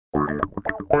Hello,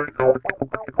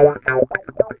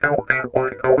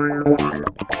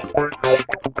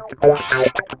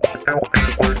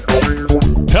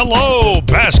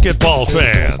 basketball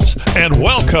fans, and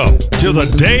welcome to the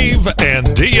Dave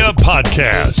and Dia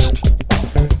podcast.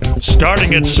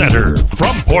 Starting at center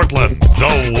from Portland,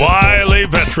 the wily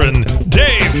veteran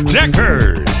Dave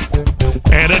Deckard.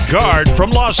 And at guard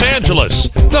from Los Angeles,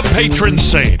 the patron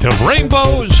saint of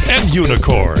rainbows and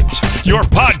unicorns, your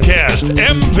podcast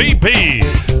MVP,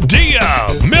 Dia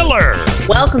Miller.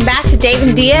 Welcome back to Dave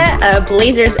and Dia, a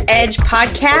Blazers Edge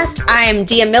podcast. I am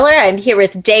Dia Miller. I'm here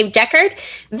with Dave Deckard.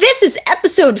 This is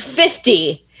episode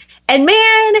 50. And man,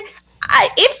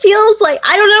 it feels like,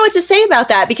 I don't know what to say about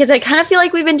that, because I kind of feel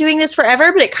like we've been doing this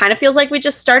forever, but it kind of feels like we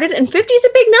just started, and 50 is a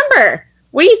big number.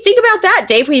 What do you think about that,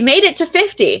 Dave? We made it to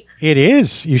 50. It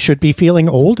is. You should be feeling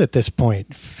old at this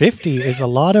point. 50 is a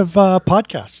lot of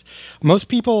podcasts. A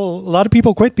lot of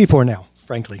people quit before now,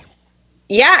 frankly.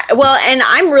 Yeah, well, and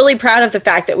I'm really proud of the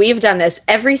fact that we've done this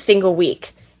every single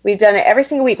week. We've done it every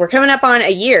single week. We're coming up on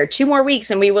a year, 2 more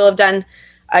weeks, and we will have done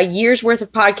a year's worth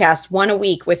of podcasts, 1 a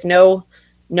week with no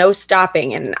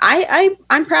stopping. And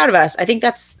I'm proud of us. I think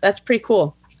that's pretty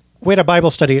cool. We had a Bible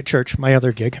study at church, my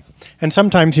other gig. And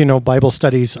sometimes, Bible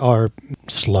studies are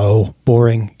slow,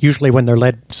 boring, usually when they're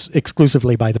led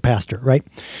exclusively by the pastor, right?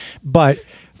 But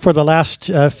for the last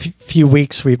few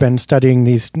weeks, we've been studying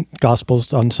these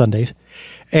Gospels on Sundays.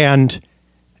 And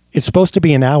it's supposed to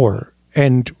be an hour.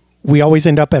 And we always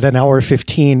end up at an hour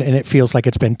 15, and it feels like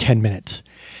it's been 10 minutes.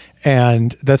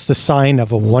 And that's the sign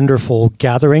of a wonderful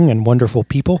gathering and wonderful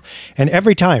people. And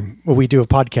every time we do a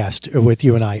podcast with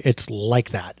you and I, it's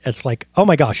like that. It's like, oh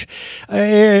my gosh,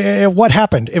 what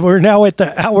happened? We're now at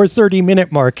the hour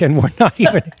 30-minute mark, and we're not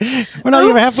even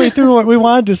halfway through what we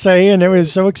wanted to say. And it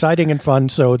was so exciting and fun.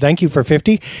 So thank you for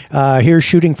 50. Here's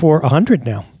shooting for 100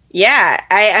 now. Yeah,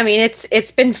 I mean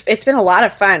it's been a lot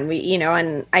of fun.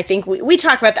 And I think we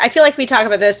talk about. I feel like we talk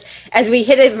about this as we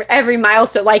hit every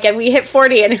milestone. Like, and we hit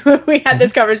 40, and we had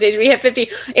this conversation. We hit 50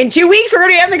 in 2 weeks. We're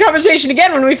going to have the conversation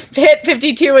again when we hit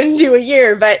 52 into a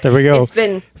year. But there we go.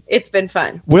 It's been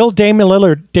fun. Will Damian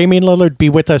Lillard be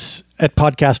with us at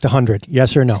podcast 100?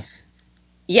 Yes or no?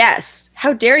 Yes.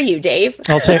 How dare you, Dave?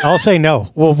 I'll say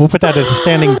no. We'll put that as a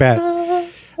standing bet.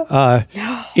 Why?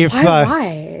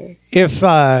 If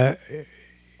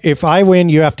I win,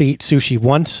 you have to eat sushi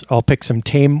once. I'll pick some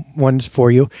tame ones for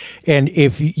you. And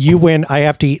if you win, I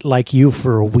have to eat like you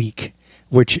for a week,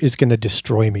 which is going to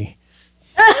destroy me.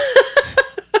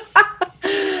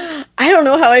 I don't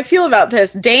know how I feel about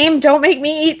this. Dame, don't make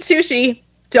me eat sushi.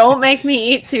 Don't make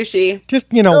me eat sushi. Just,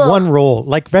 one roll,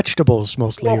 like vegetables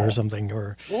mostly or something.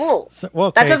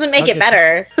 That doesn't make it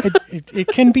better. It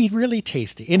can be really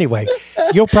tasty. Anyway,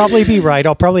 you'll probably be right.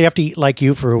 I'll probably have to eat like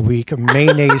you for a week, a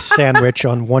mayonnaise sandwich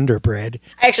on Wonder Bread.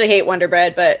 I actually hate Wonder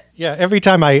Bread, but... Yeah, every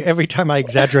time I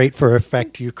exaggerate for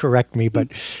effect, you correct me, but...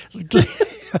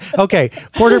 Okay,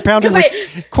 quarter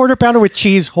pounder with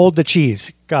cheese, hold the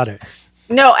cheese. Got it.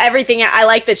 No, everything. I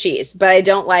like the cheese, but I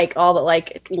don't like all the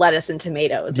lettuce and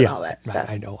tomatoes and all that stuff.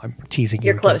 I know. I'm teasing you.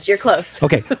 You're close.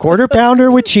 Okay, quarter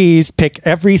pounder with cheese. Pick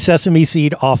every sesame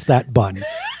seed off that bun.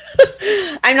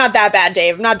 I'm not that bad,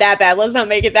 Dave. I'm not that bad. Let's not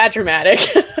make it that dramatic.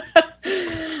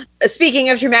 Speaking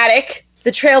of dramatic, the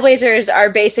Trailblazers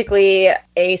are basically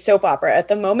a soap opera at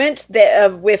the moment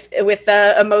with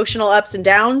the emotional ups and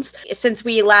downs. Since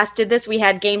we last did this, we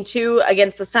had game 2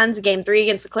 against the Suns, game 3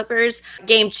 against the Clippers.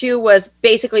 Game 2 was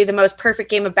basically the most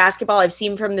perfect game of basketball I've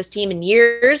seen from this team in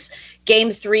years. Game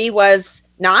 3 was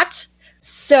not.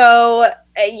 So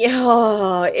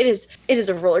it is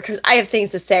a roller coaster. I have things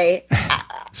to say.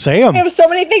 Say them. I have so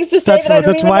many things to say that I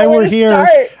don't even know where to start.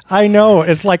 I know.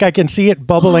 It's like I can see it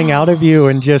bubbling out of you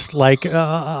and just like... So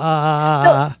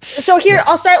here,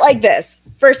 I'll start like this.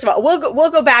 First of all,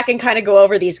 we'll go back and kind of go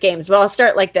over these games, but I'll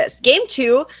start like this. Game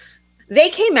 2, they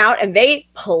came out and they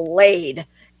played.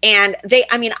 And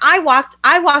I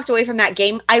walked away from that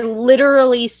game. I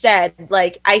literally said,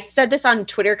 I said this on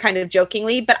Twitter kind of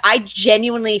jokingly, but I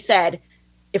genuinely said,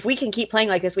 if we can keep playing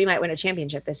like this, we might win a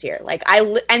championship this year.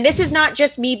 And this is not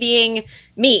just me being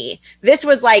me. This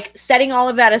was like setting all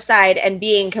of that aside and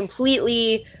being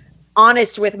completely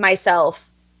honest with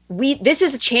myself. This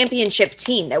is a championship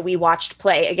team that we watched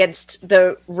play against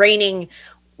the reigning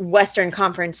Western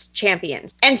Conference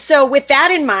champions. And so with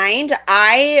that in mind,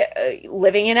 I,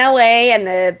 living in LA and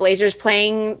the Blazers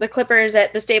playing the Clippers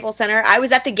at the Staples Center, I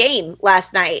was at the game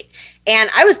last night and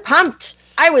I was pumped.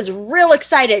 I was real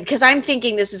excited because I'm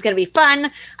thinking this is going to be fun.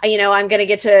 I'm going to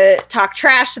get to talk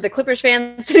trash to the Clippers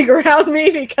fans sitting around me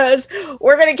because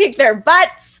we're going to kick their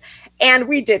butts. And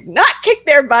we did not kick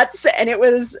their butts. And it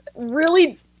was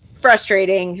really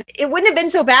frustrating. It wouldn't have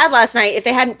been so bad last night if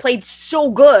they hadn't played so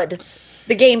good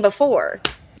the game before,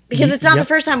 because it's not the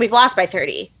first time we've lost by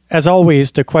 30. As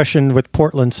always, the question with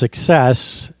Portland's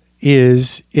success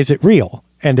is it real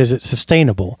and is it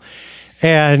sustainable?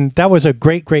 And that was a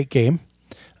great, great game.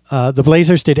 The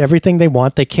Blazers did everything they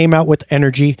want. They came out with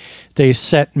energy. They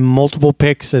set multiple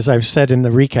picks, as I've said in the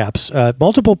recaps,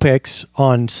 multiple picks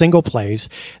on single plays.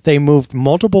 They moved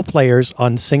multiple players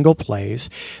on single plays.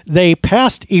 They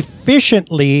passed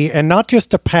efficiently, and not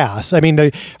just to pass. I mean,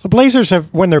 the Blazers,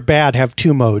 when they're bad, have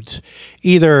two modes.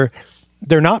 Either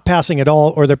they're not passing at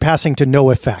all, or they're passing to no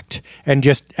effect and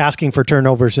just asking for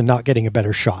turnovers and not getting a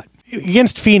better shot.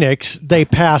 Against Phoenix, they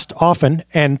passed often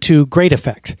and to great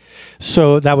effect.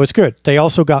 So that was good. They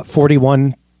also got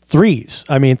 41 threes.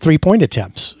 I mean, 3-point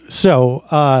attempts.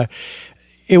 So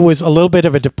it was a little bit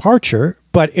of a departure,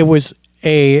 but it was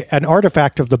an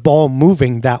artifact of the ball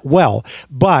moving that well.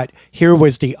 But here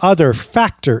was the other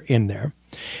factor in there,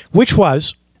 which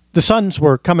was the Suns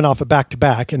were coming off a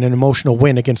back-to-back and an emotional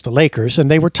win against the Lakers,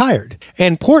 and they were tired.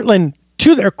 And Portland,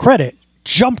 to their credit,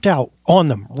 jumped out on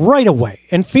them right away.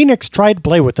 And Phoenix tried to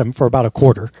play with them for about a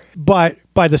quarter. But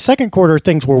by the second quarter,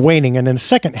 things were waning. And in the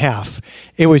second half,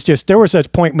 it was just, there was a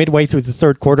point midway through the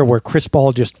third quarter where Chris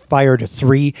Paul just fired a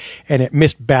three and it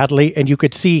missed badly. And you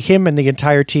could see him and the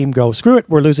entire team go, screw it,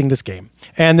 we're losing this game.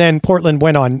 And then Portland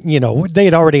went on, they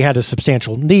had already had a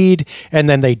substantial lead. And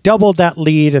then they doubled that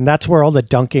lead. And that's where all the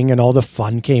dunking and all the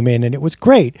fun came in. And it was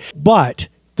great. But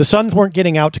the Suns weren't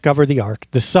getting out to cover the arc.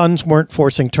 The Suns weren't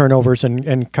forcing turnovers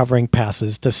and covering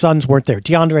passes. The Suns weren't there.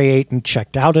 DeAndre Ayton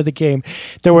checked out of the game.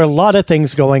 There were a lot of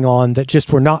things going on that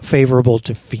just were not favorable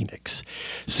to Phoenix.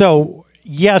 So,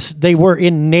 yes, they were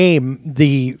in name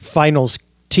the finals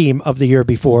team of the year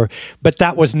before, but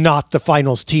that was not the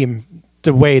finals team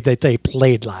the way that they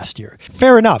played last year.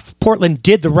 Fair enough. Portland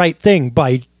did the right thing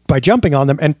by jumping on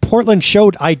them, and Portland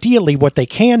showed ideally what they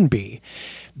can be.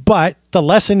 But the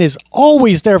lesson is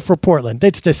always there for Portland.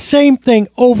 It's the same thing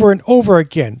over and over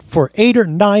again for 8 or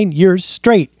 9 years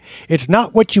straight. It's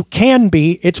not what you can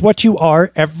be, it's what you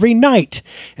are every night.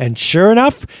 And sure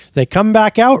enough, they come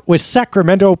back out with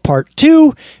Sacramento Part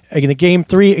 2 in the Game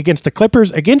 3 against the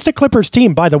Clippers. Against the Clippers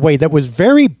team, by the way, that was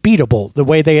very beatable the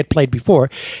way they had played before.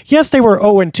 Yes, they were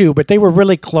 0-2, but they were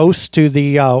really close to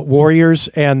the Warriors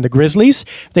and the Grizzlies.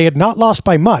 They had not lost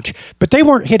by much, but they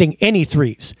weren't hitting any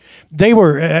threes. They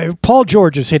were, Paul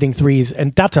George is hitting threes,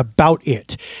 and that's about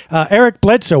it. Eric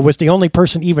Bledsoe was the only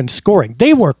person even scoring.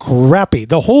 They were crappy.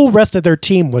 The whole rest of their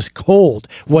team was cold,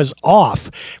 was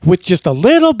off. With just a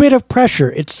little bit of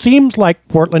pressure, it seems like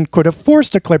Portland could have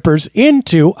forced the Clippers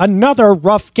into another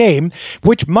rough game,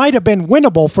 which might have been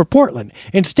winnable for Portland.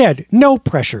 Instead, no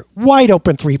pressure, wide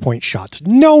open 3-point shots,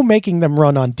 no making them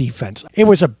run on defense. It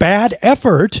was a bad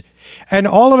effort. And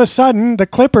all of a sudden, the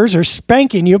Clippers are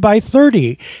spanking you by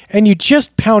 30. And you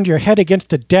just pound your head against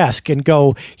the desk and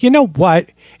go, you know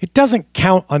what? It doesn't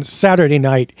count on Saturday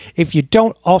night if you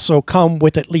don't also come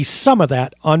with at least some of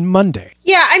that on Monday.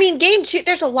 Yeah, I mean, Game 2,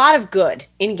 there's a lot of good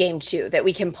in Game 2 that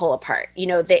we can pull apart.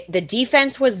 The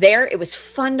defense was there. It was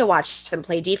fun to watch them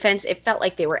play defense. It felt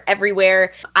like they were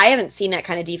everywhere. I haven't seen that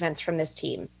kind of defense from this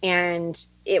team. And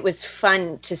it was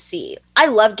fun to see. I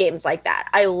love games like that.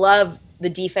 I love the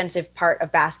defensive part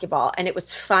of basketball, and it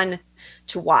was fun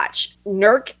to watch.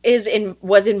 Nurk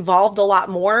was involved a lot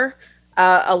more,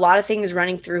 a lot of things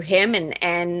running through him,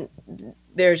 and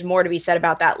there's more to be said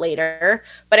about that later,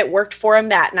 but it worked for him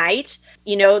that night.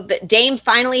 Dame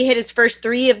finally hit his first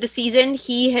 3 of the season.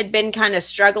 He had been kind of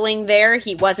struggling there.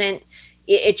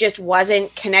 It just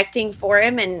wasn't connecting for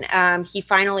him, and he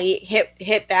finally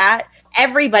hit that.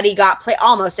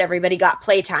 Almost everybody got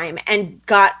playtime and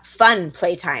got fun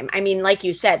playtime. I mean, like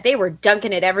you said, they were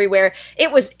dunking it everywhere.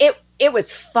 It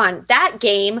was fun. That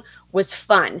game was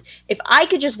fun. If I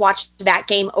could just watch that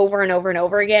game over and over and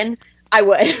over again, I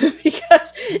would.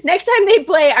 Because next time they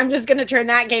play, I'm just going to turn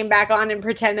that game back on and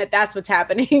pretend that that's what's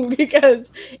happening, because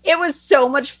it was so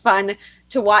much fun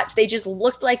to watch. They just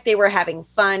looked like they were having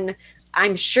fun.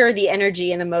 I'm sure the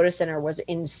energy in the Moda Center was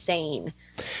insane.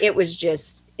 It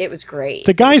was great.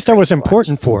 The guys that was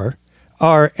important for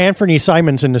are Anthony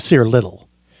Simons and Nasir Little,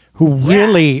 who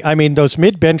really, I mean, those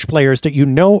mid-bench players that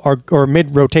or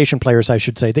mid-rotation players, I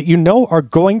should say, that are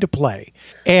going to play,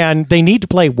 and they need to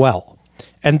play well.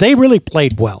 And they really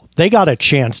played well. They got a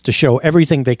chance to show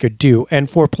everything they could do. And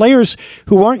for players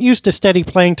who aren't used to steady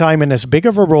playing time and as big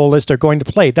of a role as they're going to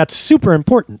play, that's super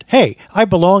important. Hey, I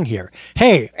belong here.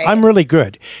 Hey, right. I'm really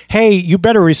good. Hey, you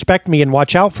better respect me and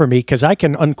watch out for me because I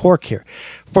can uncork here.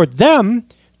 For them,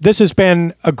 this has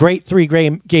been a great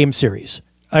 3-game series.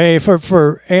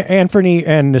 For Anthony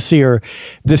and Nassir,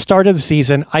 the start of the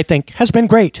season, I think, has been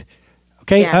great.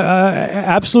 Okay,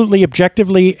 absolutely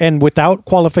objectively and without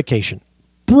qualification.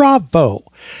 Bravo.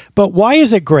 But why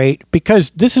is it great? Because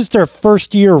this is their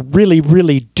first year really,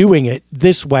 really doing it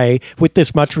this way with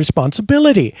this much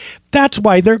responsibility. That's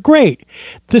why they're great.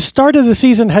 The start of the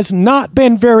season has not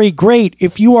been very great.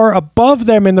 If you are above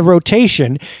them in the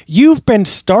rotation, you've been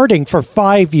starting for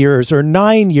 5 years or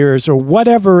 9 years or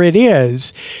whatever it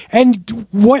is. And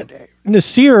what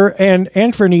Nassir and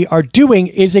Anthony are doing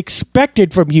is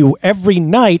expected from you every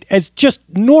night as just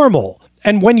normal.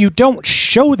 And when you don't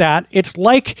show that, it's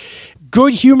like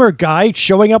good humor guy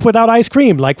showing up without ice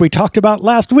cream, like we talked about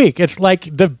last week. It's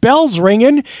like the bell's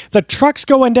ringing, the truck's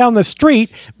going down the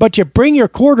street, but you bring your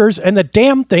quarters and the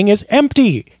damn thing is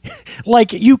empty.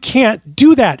 Like, you can't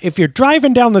do that. If you're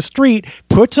driving down the street,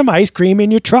 put some ice cream in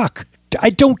your truck. I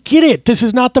don't get it. This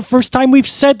is not the first time we've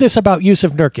said this about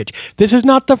Yusuf Nurkic. This is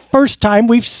not the first time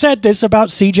we've said this about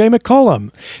CJ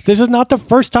McCollum. This is not the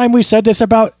first time we've said this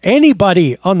about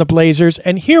anybody on the Blazers.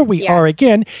 And here we are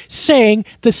again saying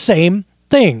the same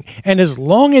thing. And as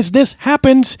long as this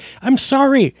happens, I'm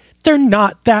sorry, they're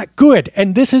not that good.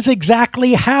 And this is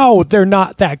exactly how they're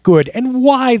not that good and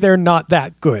why they're not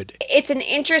that good. It's an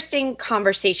interesting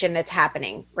conversation that's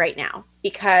happening right now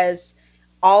because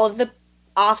all of the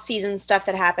off-season stuff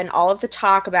that happened, all of the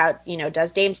talk about,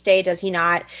 does Dame stay, does he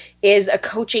not? Is a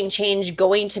coaching change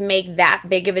going to make that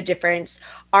big of a difference?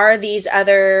 Are these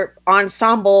other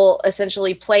ensemble,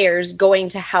 essentially, players going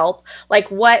to help? Like,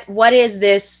 what is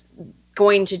this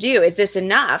going to do? Is this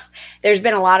enough? There's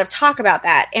been a lot of talk about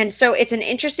that. And so it's an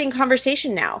interesting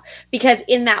conversation now because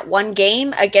in that one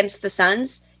game against the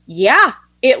Suns,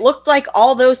 it looked like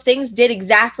all those things did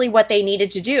exactly what they needed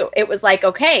to do. It was like,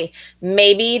 okay,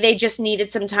 maybe they just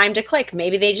needed some time to click.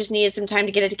 Maybe they just needed some time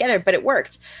to get it together, but it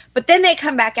worked. But then they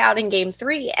come back out in game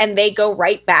 3 and they go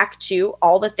right back to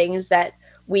all the things that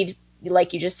we've,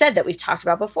 like you just said, that we've talked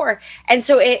about before. And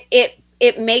so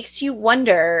it makes you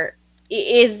wonder,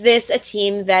 is this a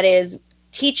team that is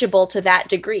teachable to that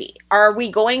degree? Are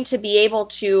we going to be able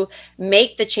to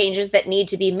make the changes that need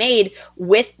to be made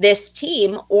with this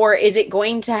team? Or is it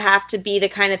going to have to be the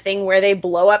kind of thing where they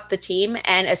blow up the team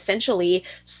and essentially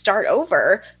start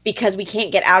over because we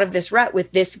can't get out of this rut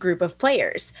with this group of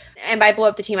players? And by blow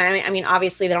up the team, I mean,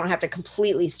 obviously they don't have to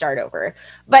completely start over.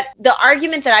 But the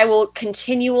argument that I will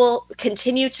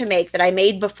continue to make that I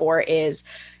made before is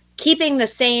keeping the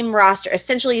same roster,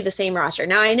 essentially the same roster.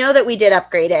 Now, I know that we did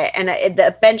upgrade it, and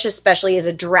the bench especially is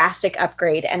a drastic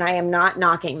upgrade, and I am not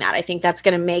knocking that. I think that's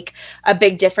going to make a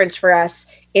big difference for us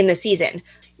in the season.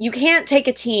 You can't take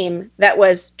a team that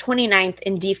was 29th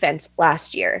in defense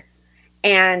last year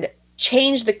and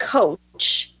change the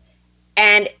coach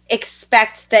and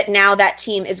expect that now that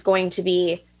team is going to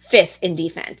be 5th in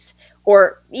defense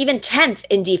or even 10th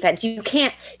in defense.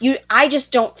 I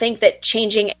just don't think that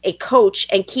changing a coach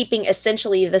and keeping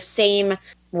essentially the same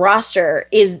roster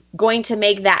is going to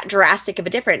make that drastic of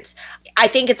a difference. I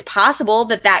think it's possible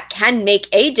that can make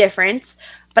a difference,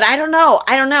 but I don't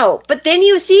know. But then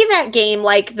you see that game,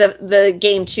 like the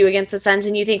game 2 against the Suns,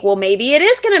 and you think, well, maybe it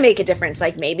is going to make a difference.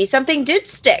 Like maybe something did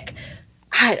stick.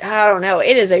 I don't know.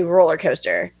 It is a roller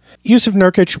coaster. Yusuf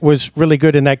Nurkic was really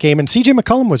good in that game, and CJ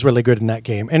McCollum was really good in that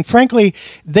game. And frankly,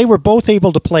 they were both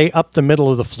able to play up the middle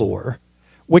of the floor,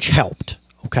 which helped,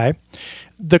 okay?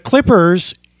 The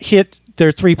Clippers hit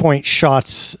their three-point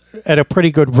shots at a pretty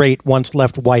good rate once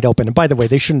left wide open. And by the way,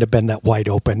 they shouldn't have been that wide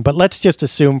open. But let's just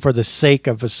assume, for the sake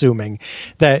of assuming,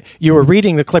 that you were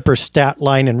reading the Clippers stat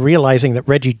line and realizing that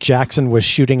Reggie Jackson was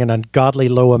shooting an ungodly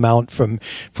low amount from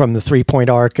the three-point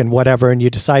arc and whatever, and you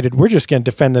decided, we're just going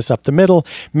to defend this up the middle,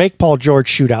 make Paul George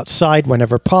shoot outside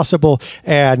whenever possible,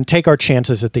 and take our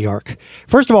chances at the arc.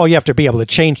 First of all, you have to be able to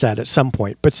change that at some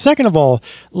point. But second of all,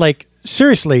 like,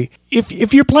 seriously,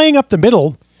 if you're playing up the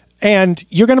middle and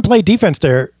you're going to play defense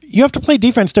there, you have to play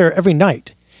defense there every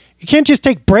night. You can't just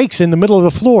take breaks in the middle of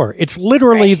the floor. It's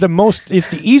literally it's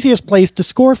the easiest place to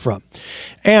score from.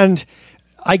 And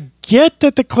I get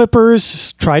that the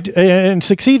Clippers tried and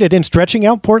succeeded in stretching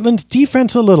out Portland's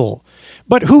defense a little,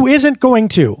 but who isn't going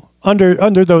to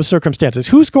under those circumstances?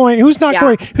 Who's going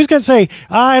to say,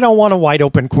 I don't want a wide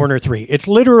open corner three? It's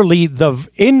literally the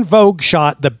in vogue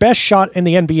shot, the best shot in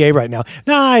the NBA right now.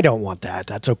 No, I don't want that.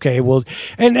 That's okay. Well,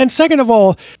 and second of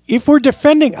all, if we're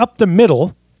defending up the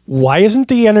middle, why isn't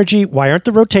the energy? Why aren't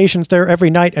the rotations there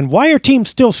every night? And why are teams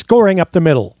still scoring up the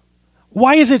middle?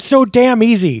 Why is it so damn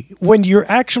easy when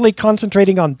you're actually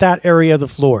concentrating on that area of the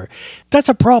floor? That's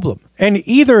a problem. And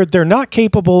either they're not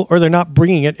capable or they're not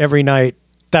bringing it every night.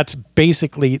 That's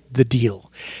basically the deal.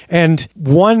 And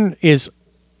one is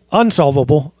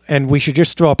unsolvable and we should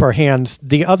just throw up our hands.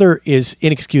 The other is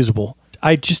inexcusable.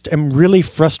 I just am really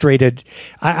frustrated.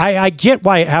 I get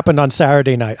why it happened on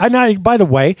Saturday night. By the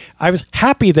way, I was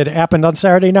happy that it happened on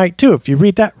Saturday night too. If you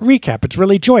read that recap, it's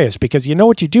really joyous because you know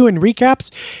what you do in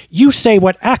recaps? You say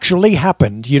what actually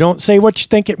happened. You don't say what you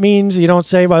think it means. You don't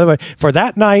say, by the way, for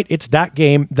that night, it's that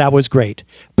game. That was great.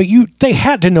 But they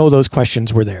had to know those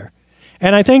questions were there.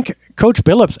 And I think Coach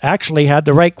Billups actually had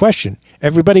the right question.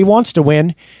 Everybody wants to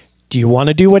win. Do you want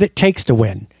to do what it takes to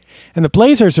win? And the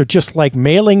Blazers are just like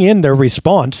mailing in their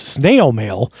response, snail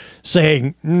mail,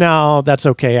 saying, no, that's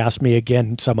okay. Ask me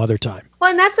again some other time.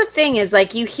 Well, and that's the thing is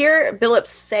like you hear Billups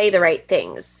say the right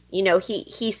things. You know,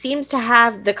 he seems to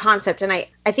have the concept and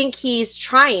I think he's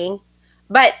trying,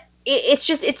 but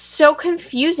it's so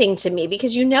confusing to me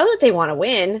because you know that they want to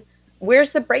win.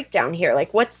 Where's the breakdown here?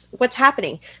 Like what's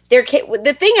happening?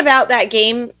 The thing about that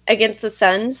game against the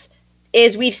Suns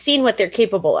is we've seen what they're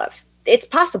capable of. It's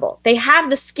possible. They have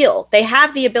the skill. They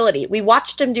have the ability. We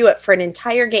watched them do it for an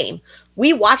entire game.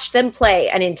 We watched them play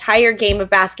an entire game of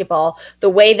basketball the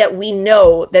way that we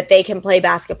know that they can play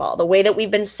basketball, the way that we've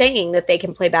been saying that they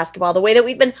can play basketball, the way that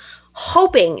we've been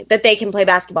hoping that they can play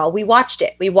basketball. We watched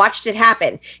it. We watched it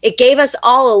happen. It gave us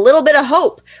all a little bit of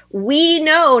hope. We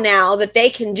know now that they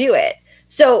can do it.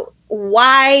 So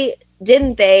why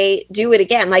didn't they do it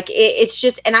again? Like it's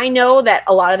just, and I know that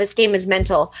a lot of this game is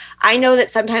mental. I know that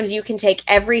sometimes you can take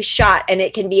every shot and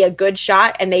it can be a good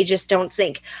shot and they just don't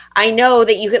sink. I know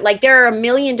that you could, like, there are a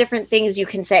million different things you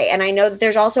can say. And I know that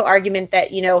there's also argument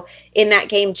that, you know, in that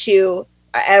game too,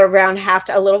 around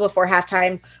a little before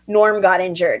halftime, Norm got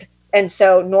injured. And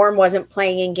so Norm wasn't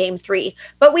playing in game 3,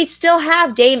 but we still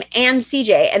have Dame and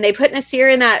CJ, and they put Nasir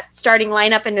in that starting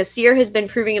lineup, and Nasir has been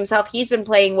proving himself. He's been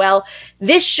playing well.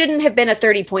 This shouldn't have been a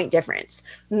 30-point difference.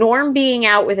 Norm being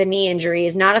out with a knee injury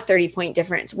is not a 30-point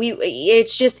difference.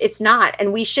 It's not.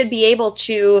 And we should be able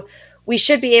to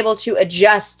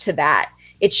adjust to that.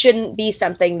 It shouldn't be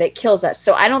something that kills us.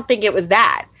 So I don't think it was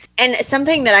that. And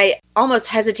something that I almost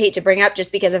hesitate to bring up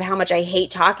just because of how much I hate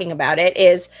talking about it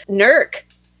is Nurk.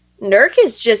 Nurk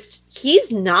is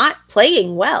he's not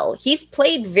playing well. He's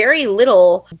played very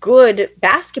little good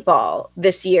basketball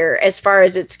this year as far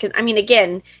as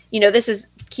again, you know, this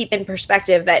is keep in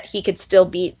perspective that he could still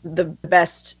beat the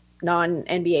best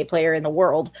non-NBA player in the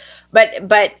world. But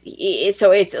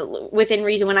so it's within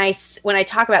reason when I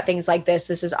talk about things like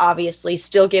this is obviously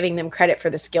still giving them credit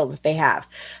for the skill that they have.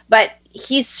 But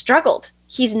he's struggled.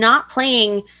 He's not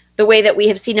playing the way that we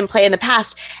have seen him play in the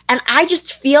past. And I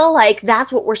just feel like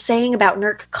that's what we're saying about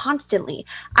Nurk constantly.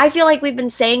 I feel like we've been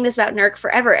saying this about Nurk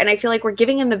forever. And I feel like we're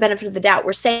giving him the benefit of the doubt.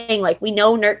 We're saying like, we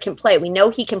know Nurk can play. We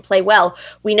know he can play well.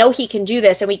 We know he can do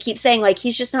this. And we keep saying like,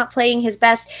 he's just not playing his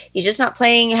best. He's just not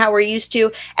playing how we're used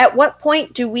to. At what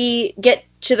point do we get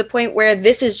to the point where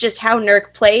this is just how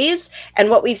Nurk plays? And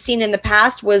what we've seen in the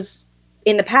past was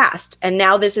in the past. And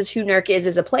now this is who Nurk is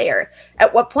as a player.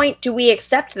 At what point do we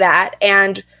accept that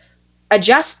and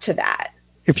adjust to that?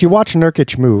 If you watch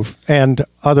Nurkic move, and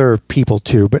other people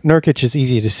too, but Nurkic is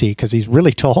easy to see because he's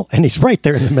really tall and he's right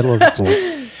there in the middle of the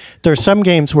floor. There's some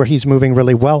games where he's moving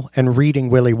really well and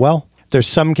reading really well. There's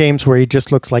some games where he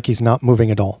just looks like he's not moving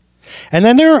at all. And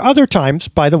then there are other times,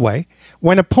 by the way,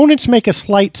 when opponents make a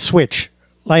slight switch.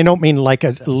 I don't mean like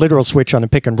a literal switch on a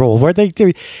pick and roll, where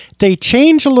they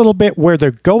change a little bit where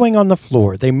they're going on the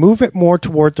floor. They move it more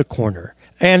toward the corner.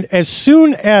 And as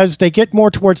soon as they get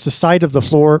more towards the side of the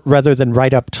floor rather than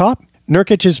right up top,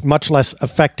 Nurkic is much less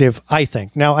effective, I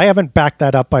think. Now, I haven't backed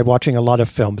that up by watching a lot of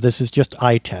film. This is just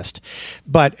eye test.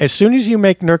 But as soon as you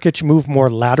make Nurkic move more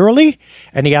laterally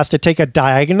and he has to take a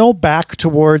diagonal back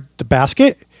toward the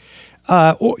basket,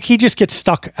 he just gets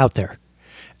stuck out there.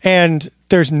 And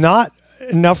there's not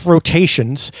enough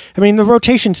rotations. I mean, the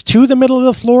rotations to the middle of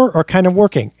the floor are kind of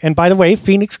working. And by the way,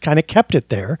 Phoenix kind of kept it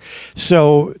there.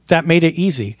 So that made it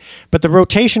easy. But the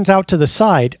rotations out to the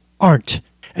side aren't.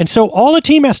 And so all a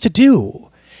team has to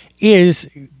do is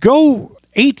go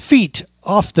 8 feet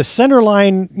off the center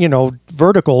line,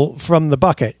 vertical from the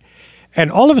bucket.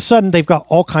 And all of a sudden, they've got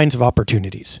all kinds of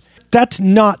opportunities. That's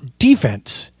not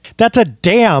defense. That's a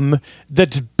dam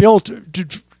that's built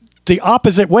the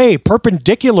opposite way,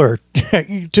 perpendicular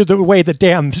to the way the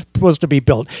dam's supposed to be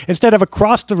built. Instead of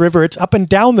across the river, it's up and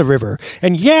down the river.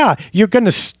 And yeah, you're going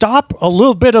to stop a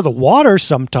little bit of the water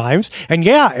sometimes. And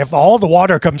yeah, if all the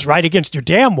water comes right against your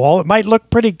dam wall, it might look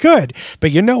pretty good.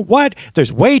 But you know what?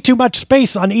 There's way too much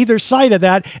space on either side of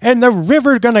that. And the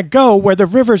river's going to go where the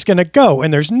river's going to go.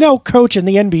 And there's no coach in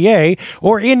the NBA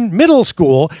or in middle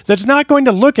school that's not going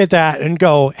to look at that and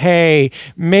go, hey,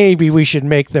 maybe we should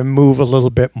make them move a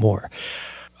little bit more.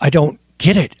 I don't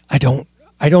get it.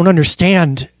 I don't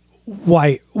understand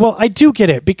why. Well, I do get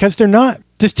it because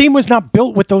this team was not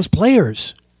built with those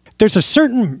players. There's a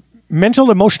certain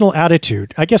mental, emotional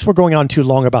attitude. I guess we're going on too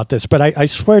long about this, but I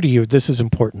swear to you, this is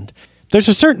important. There's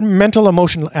a certain mental,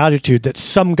 emotional attitude that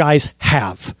some guys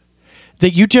have.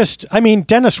 That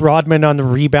Dennis Rodman on the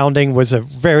rebounding was a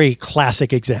very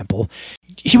classic example.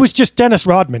 He was just Dennis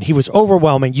Rodman. He was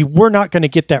overwhelming. You were not going to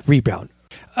get that rebound.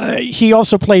 He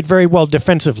also played very well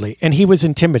defensively, and he was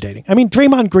intimidating.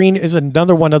 Draymond Green is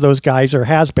another one of those guys, or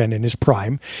has been in his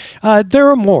prime. There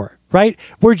are more, right?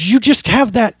 Where you just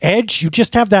have that edge. You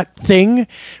just have that thing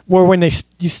where when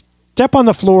you step on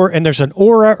the floor and there's an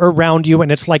aura around you,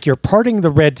 and it's like you're parting the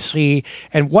Red Sea,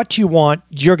 and what you want,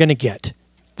 you're going to get.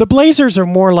 The Blazers are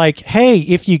more like, hey,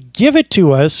 if you give it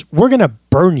to us, we're going to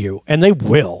burn you, and they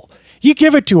will. You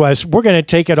give it to us, we're going to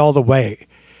take it all the way.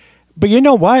 But you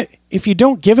know what? If you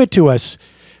don't give it to us,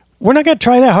 we're not going to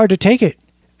try that hard to take it.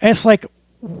 And it's like,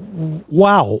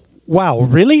 wow,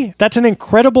 really? That's an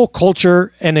incredible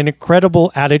culture and an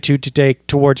incredible attitude to take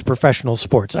towards professional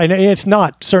sports. And it's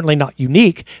certainly not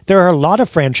unique. There are a lot of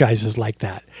franchises like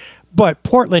that. But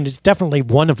Portland is definitely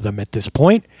one of them at this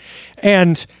point.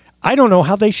 And I don't know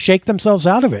how they shake themselves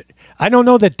out of it. I don't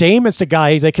know that Dame is the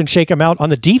guy that can shake him out on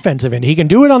the defensive end. He can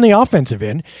do it on the offensive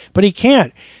end, but he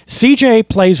can't. CJ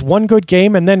plays one good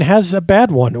game and then has a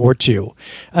bad one or two.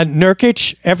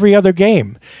 Nurkic, every other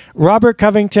game. Robert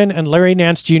Covington and Larry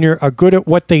Nance Jr. are good at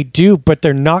what they do, but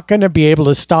they're not going to be able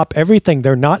to stop everything.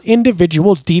 They're not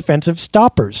individual defensive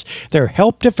stoppers. They're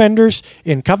help defenders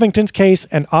in Covington's case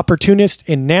and opportunists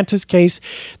in Nance's case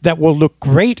that will look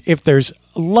great if there's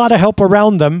a lot of help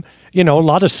around them, a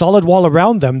lot of solid wall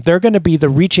around them. They're going to be the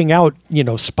reaching out,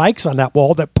 spikes on that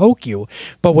wall that poke you.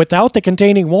 But without the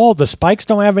containing wall, the spikes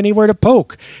don't have anywhere to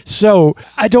poke. So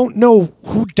I don't know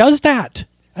who does that.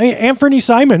 Anthony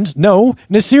Simons, no.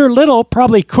 Nasir Little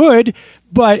probably could,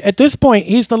 but at this point,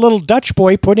 he's the little Dutch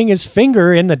boy putting his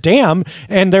finger in the dam,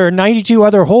 and there are 92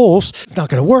 other holes. It's not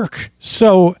going to work.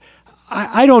 So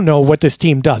I don't know what this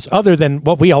team does, other than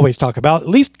what we always talk about. At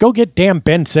least go get damn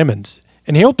Ben Simmons.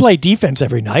 And he'll play defense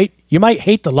every night. You might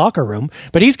hate the locker room,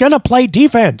 but he's going to play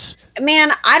defense.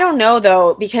 Man, I don't know,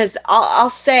 though, because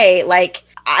I'll say,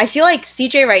 I feel like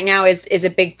CJ right now is a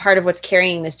big part of what's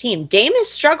carrying this team. Dame has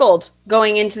struggled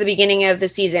going into the beginning of the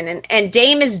season, and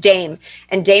Dame is Dame,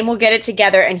 and Dame will get it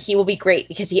together, and he will be great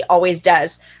because he always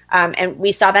does. And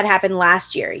we saw that happen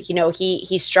last year.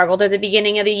 He struggled at the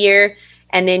beginning of the year,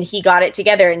 and then he got it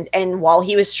together. And while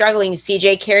he was struggling,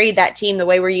 CJ carried that team the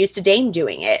way we're used to Dame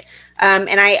doing it.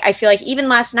 And I feel like even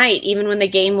last night, even when the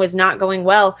game was not going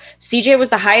well, CJ was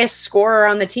the highest scorer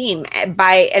on the team and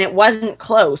it wasn't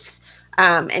close.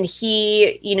 And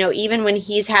he, even when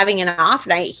he's having an off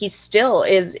night, he still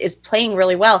is playing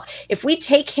really well. If we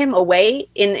take him away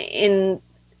and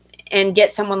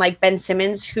get someone like Ben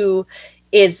Simmons, who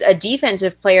is a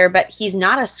defensive player, but he's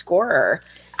not a scorer,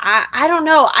 I don't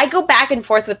know. I go back and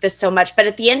forth with this so much, but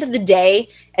at the end of the day,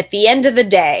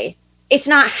 it's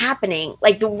not happening.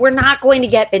 We're not going to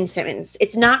get Ben Simmons.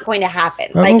 It's not going to happen.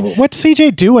 What's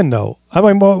CJ doing, though?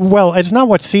 Well, it's not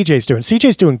what CJ's doing.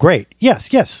 CJ's doing great.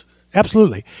 Yes,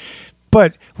 absolutely.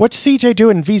 But what's CJ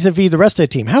doing vis-a-vis the rest of the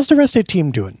team? How's the rest of the team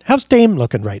doing? How's Dame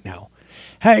looking right now?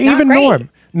 Even great.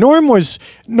 Norm was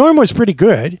pretty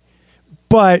good,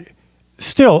 but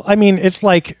still, it's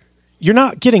like you're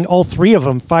not getting all three of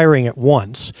them firing at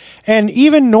once. And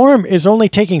even Norm is only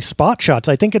taking spot shots.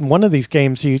 I think in one of these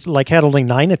games, he had only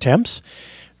 9 attempts.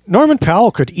 Norman Powell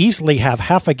could easily have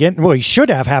half again. Well, he should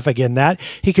have half again that.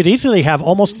 He could easily have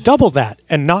almost double that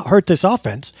and not hurt this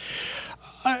offense.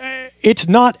 It's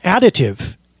not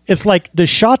additive. It's like the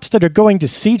shots that are going to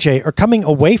CJ are coming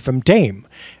away from Dame,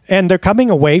 and they're coming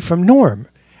away from Norm.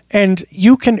 And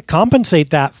you can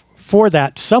compensate that for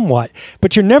that somewhat,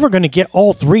 but you're never going to get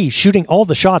all three shooting all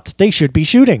the shots they should be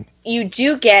shooting. You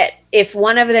do get, if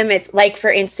one of them, it's like, for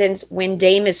instance, when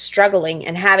Dame is struggling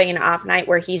and having an off night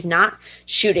where he's not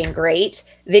shooting great,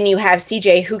 then you have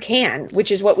CJ who can,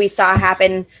 which is what we saw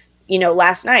happen,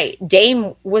 last night.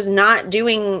 Dame was not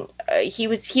doing, he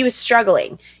was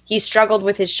struggling. He struggled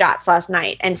with his shots last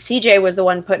night, and CJ was the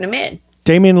one putting him in.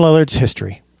 Damian Lillard's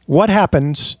history. What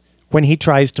happens when he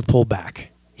tries to pull back?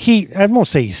 I won't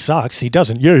say he sucks. He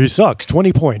doesn't. Yeah, he sucks.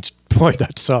 20 points. Boy,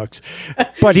 that sucks.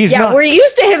 But he's not. We're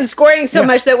used to him scoring so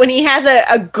much that when he has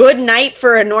a good night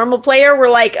for a normal player, we're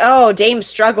like, oh, Dame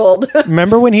struggled.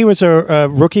 Remember when he was a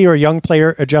rookie or young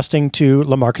player adjusting to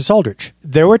LaMarcus Aldridge?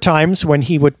 There were times when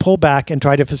he would pull back and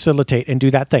try to facilitate and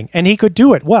do that thing. And he could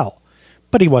do it well,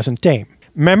 but he wasn't Dame.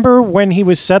 Remember when he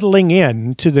was settling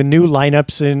in to the new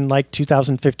lineups in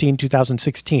 2015,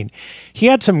 2016? He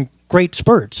had some great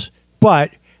spurts.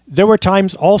 But there were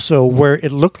times also where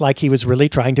it looked like he was really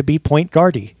trying to be point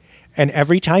guardy. And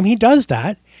every time he does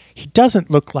that, he doesn't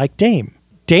look like Dame.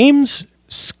 Dame's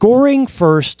scoring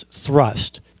first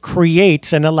thrust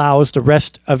creates and allows the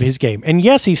rest of his game. And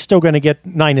yes, he's still going to get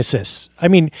 9 assists. I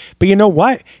mean, but you know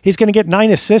what? He's going to get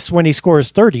 9 assists when he scores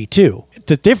 30 too.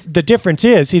 The difference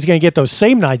is he's going to get those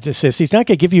same 9 assists. He's not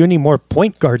going to give you any more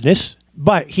point guardness,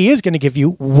 but he is going to give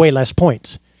you way less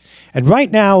points. And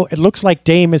right now, it looks like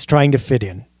Dame is trying to fit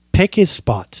in. Pick his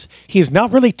spots. He's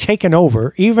not really taken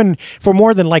over, even for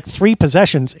more than like 3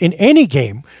 possessions in any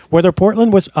game, whether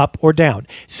Portland was up or down.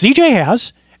 CJ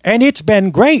has, and it's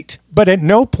been great, but at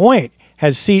no point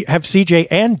have CJ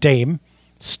and Dame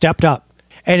stepped up.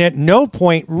 And at no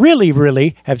point, really,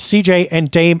 have CJ and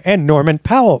Dame and Norman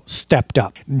Powell stepped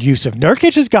up. Jusuf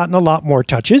Nurkic has gotten a lot more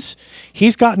touches.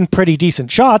 He's gotten pretty decent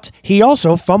shots. He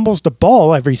also fumbles the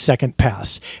ball every second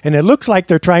pass. And it looks like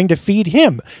they're trying to feed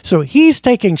him. So he's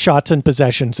taking shots and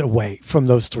possessions away from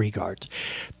those 3 guards.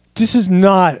 This is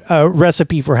not a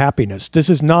recipe for happiness. This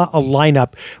is not a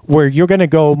lineup where you're going to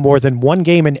go more than 1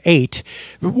 game in 8.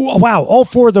 Wow, all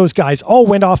 4 of those guys all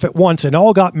went off at once and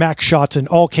all got max shots and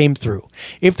all came through.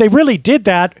 If they really did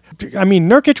that, I mean,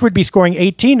 Nurkic would be scoring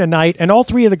 18 a night and all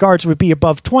 3 of the guards would be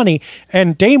above 20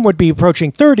 and Dame would be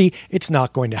approaching 30. It's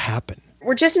not going to happen.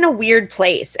 We're just in a weird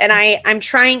place. And I'm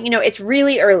trying, it's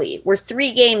really early. We're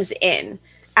 3 games in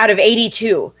out of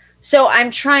 82. So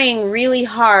I'm trying really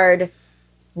hard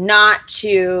not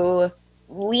to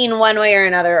lean one way or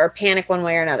another or panic one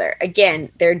way or another.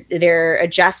 Again, they're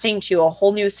adjusting to a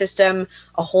whole new system,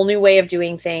 a whole new way of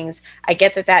doing things. I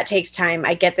get that takes time.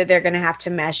 I get that they're going to have to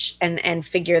mesh and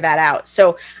figure that out.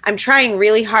 So I'm trying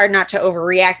really hard not to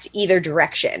overreact either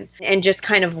direction and just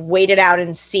kind of wait it out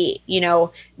and see.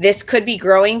 This could be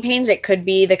growing pains. It could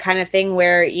be the kind of thing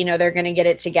where, they're going to get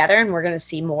it together and we're going to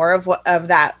see more of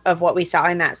what we saw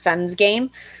in that Suns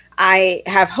game. I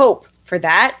have hope for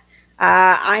that.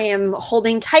 I am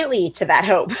holding tightly to that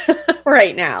hope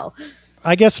right now.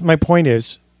 I guess my point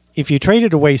is, if you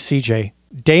traded away CJ,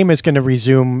 Dame is going to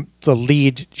resume the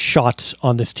lead shots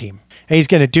on this team. And he's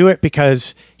going to do it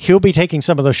because he'll be taking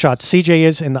some of those shots CJ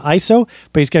is in the ISO,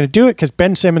 but he's going to do it because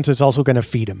Ben Simmons is also going to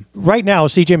feed him. Right now,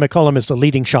 CJ McCollum is the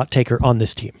leading shot taker on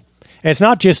this team. And it's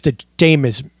not just that Dame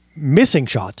is missing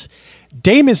shots.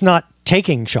 Dame is not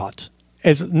taking shots,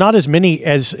 not as many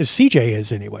as CJ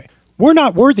is anyway. We're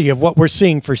not worthy of what we're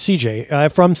seeing from CJ.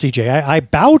 I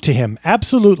bow to him.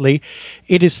 Absolutely.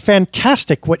 It is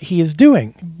fantastic what he is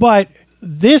doing. But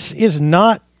this is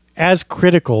not as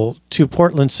critical to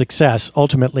Portland's success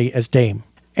ultimately as Dame.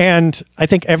 And I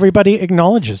think everybody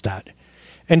acknowledges that.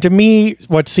 And to me,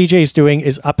 what CJ is doing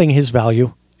is upping his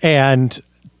value. And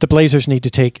the Blazers need to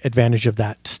take advantage of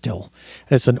that still.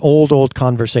 It's an old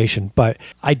conversation. But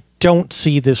I don't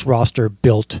see this roster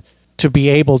built to be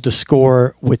able to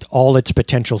score with all its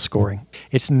potential scoring.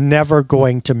 It's never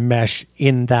going to mesh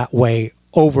in that way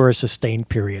over a sustained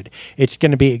period. It's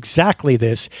going to be exactly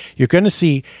this. You're going to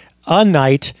see a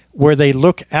night where they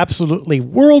look absolutely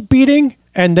world-beating,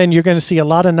 and then you're going to see a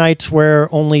lot of nights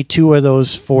where only 2 of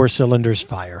those 4 cylinders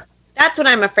fire. That's what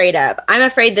I'm afraid of. I'm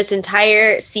afraid this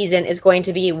entire season is going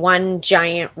to be one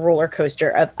giant roller coaster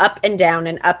of up and down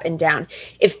and up and down.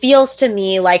 It feels to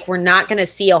me like we're not going to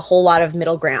see a whole lot of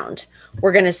middle ground.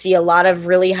 We're going to see a lot of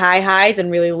really high highs and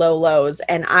really low lows.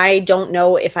 And I don't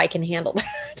know if I can handle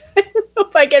that. I don't know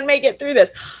if I can make it through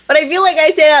this. But I feel like I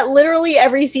say that literally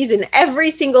every season. Every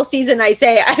single season I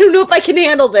say, I don't know if I can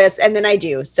handle this. And then I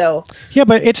do. So yeah,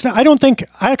 but it's not, I don't think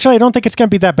it's going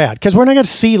to be that bad because we're not going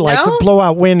to see the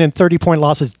blowout win and 30-point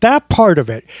losses. That part of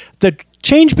it, the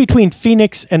change between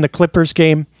Phoenix and the Clippers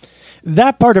game,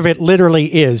 that part of it literally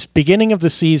is beginning of the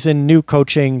season, new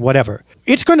coaching, whatever.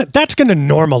 That's going to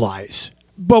normalize.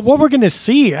 But what we're going to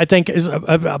see, I think, is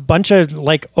a bunch of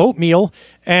oatmeal,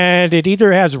 and it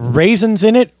either has raisins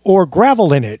in it or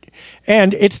gravel in it.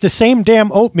 And it's the same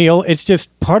damn oatmeal. It's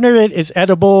just part of it is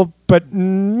edible, but,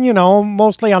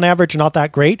 mostly on average, not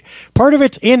that great. Part of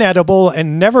it's inedible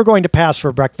and never going to pass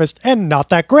for breakfast and not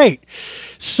that great.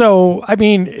 So, I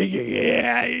mean,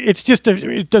 it's just,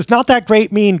 does not that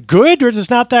great mean good, or does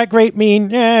not that great mean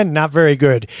not very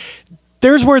good?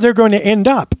 There's where they're going to end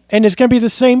up. And it's going to be the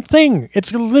same thing.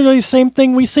 It's literally the same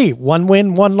thing we see. 1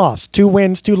 win, 1 loss. 2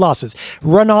 wins, 2 losses.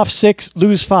 Run off 6,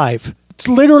 lose 5. It's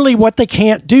literally what they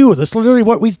can't do. That's literally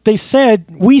what we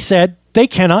said they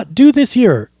cannot do this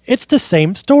year. It's the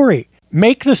same story.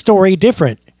 Make the story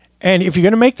different. And if you're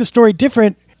going to make the story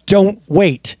different, don't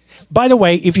wait. By the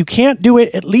way, if you can't do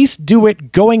it, at least do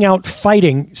it going out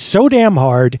fighting so damn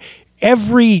hard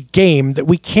every game that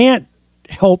we can't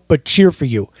help but cheer for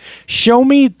you. Show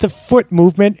me the foot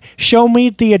movement. Show me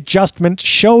the adjustment.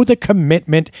 Show the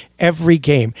commitment every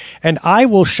game. And I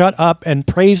will shut up and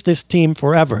praise this team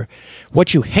forever.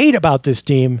 What you hate about this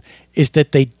team is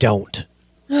that they don't.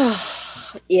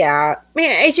 Yeah.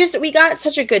 Man, we got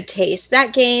such a good taste.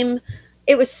 That game,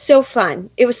 it was so fun.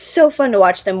 It was so fun to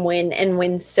watch them win and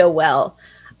win so well.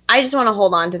 I just want to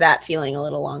hold on to that feeling a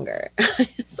little longer. I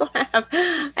just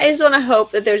want to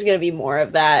hope that there's going to be more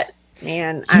of that.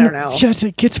 Man, I don't know. Just,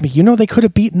 it gets me. They could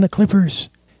have beaten the Clippers.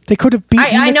 They could have beaten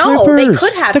the Clippers. I know. They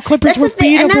could have. The Clippers were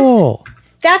beatable.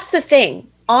 That's the thing.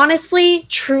 Honestly,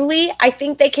 truly, I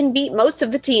think they can beat most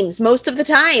of the teams most of the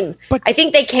time. But I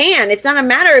think they can. It's not a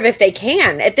matter of if they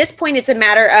can. At this point, it's a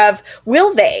matter of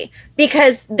will they?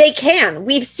 Because they can.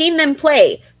 We've seen them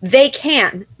play. They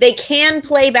can. They can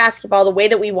play basketball the way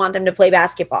that we want them to play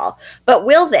basketball. But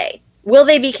will they? Will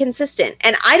they be consistent?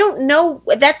 And I don't know.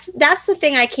 That's the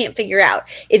thing I can't figure out.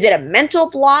 Is it a mental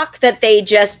block that they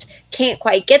just can't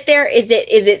quite get there? Is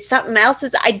it something else?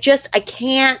 I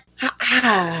can't.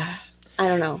 I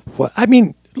don't know. Well, I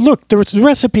mean, look, the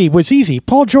recipe was easy.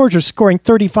 Paul George is scoring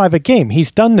 35 a game.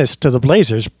 He's done this to the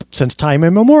Blazers since time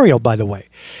immemorial, by the way.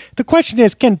 The question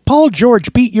is, can Paul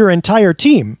George beat your entire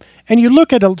team? And you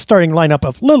look at a starting lineup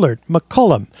of Lillard,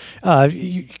 McCollum,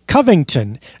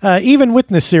 Covington, even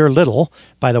with Nasir Little,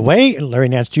 by the way, Larry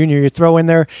Nance Jr. you throw in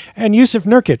there, and Yusuf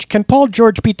Nurkic. Can Paul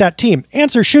George beat that team?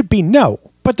 Answer should be no.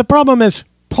 But the problem is,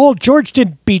 Paul George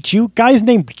didn't beat you. Guys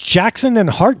named Jackson and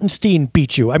Hartenstein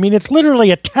beat you. I mean, it's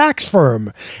literally a tax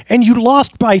firm, and you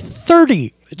lost by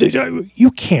 30.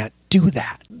 You can't do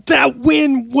that. That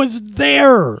win was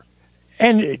there.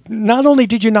 And not only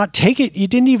did you not take it, you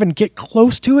didn't even get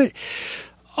close to it.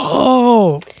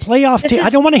 Oh, playoff team. I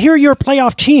don't want to hear your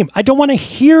playoff team. I don't want to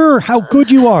hear how good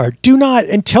you are. Do not.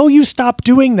 Until you stop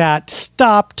doing that,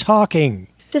 stop talking.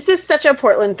 This is such a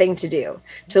Portland thing to do.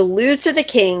 To lose to the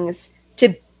Kings,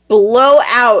 to blow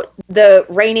out the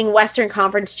reigning Western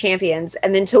Conference champions,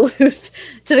 and then to lose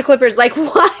to the Clippers. Like,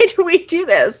 why do we do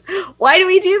this? Why do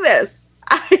we do this?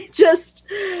 I just,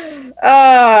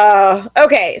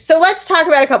 okay. So let's talk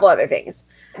about a couple other things.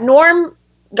 Norm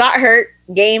got hurt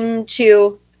game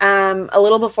 2, a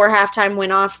little before halftime,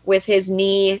 went off with his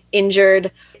knee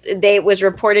injured. It was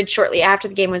reported shortly after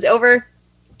the game was over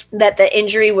that the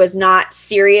injury was not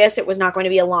serious. It was not going to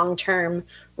be a long-term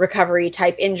recovery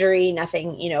type injury,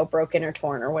 nothing, broken or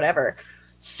torn or whatever.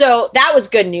 So that was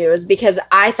good news because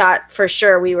I thought for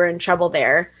sure we were in trouble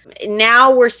there.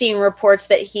 Now we're seeing reports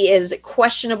that he is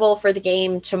questionable for the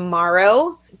game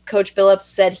tomorrow. Coach Billups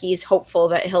said he's hopeful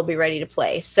that he'll be ready to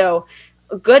play. So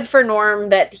good for Norm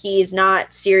that he's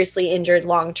not seriously injured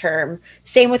long term.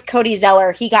 Same with Cody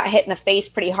Zeller. He got hit in the face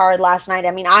pretty hard last night.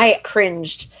 I mean, I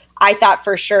cringed. I thought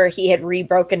for sure he had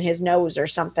re-broken his nose or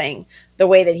something the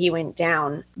way that he went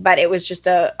down. But it was just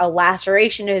a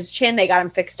laceration to his chin. They got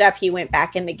him fixed up. He went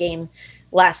back in the game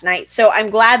last night. So I'm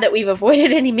glad that we've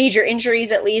avoided any major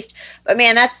injuries at least. But,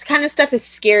 man, that's kind of stuff is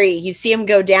scary. You see him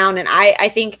go down. And I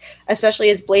think,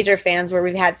 especially as Blazer fans where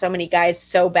we've had so many guys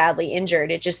so badly injured,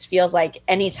 it just feels like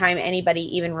anytime anybody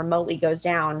even remotely goes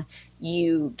down,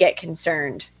 you get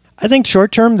concerned. I think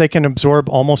short term they can absorb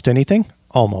almost anything.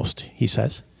 Almost, he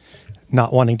says.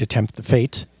 Not wanting to tempt the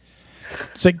fates.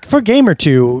 It's like for a game or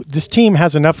two, this team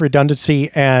has enough redundancy,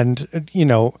 and in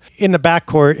the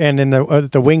backcourt and in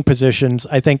the wing positions,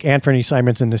 I think Anthony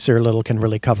Simons and Nasir Little can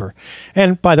really cover.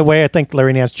 And by the way, I think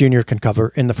Larry Nance Jr. can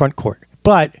cover in the front court.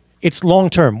 But it's long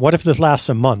term. What if this lasts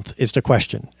a month? Is the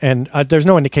question, and there's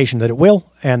no indication that it will,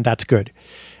 and that's good.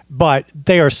 But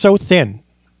they are so thin.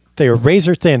 They are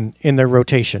razor thin in their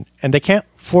rotation, and they can't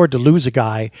afford to lose a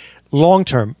guy long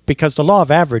term because the law of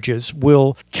averages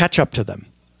will catch up to them.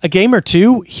 A game or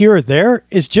two here or there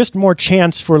is just more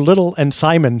chance for Little and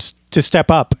Simons to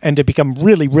step up and to become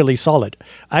really, really solid.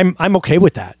 I'm okay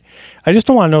with that. I just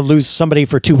don't want to lose somebody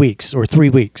for 2 weeks or 3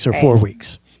 weeks or 4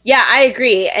 weeks. Yeah, I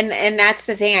agree. And that's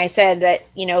the thing I said, that,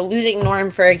 losing Norm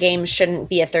for a game shouldn't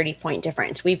be a 30-point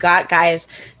difference. We've got guys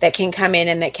that can come in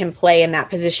and that can play in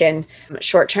that position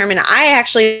short term. And I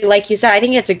actually, like you said, I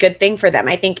think it's a good thing for them.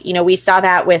 I think, we saw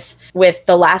that with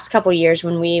the last couple of years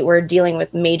when we were dealing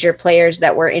with major players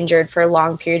that were injured for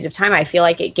long periods of time. I feel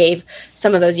like it gave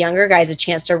some of those younger guys a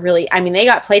chance to really, they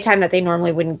got playtime that they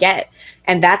normally wouldn't get.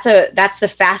 And that's the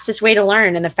fastest way to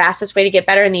learn, and the fastest way to get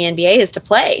better in the NBA is to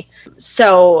play.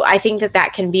 So I think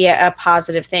that can be a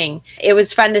positive thing. It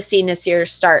was fun to see Nasir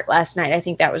start last night. I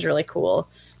think that was really cool.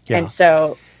 Yeah. And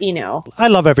so, I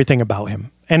love everything about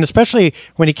him. And especially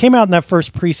when he came out in that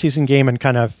first preseason game and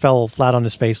kind of fell flat on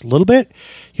his face a little bit,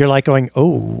 you're like going,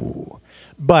 oh.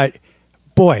 But,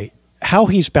 boy, how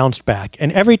he's bounced back.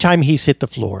 And every time he's hit the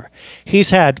floor, he's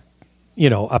had,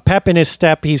 a pep in his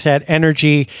step. He's had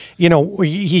energy.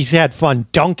 He's had fun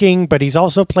dunking, but he's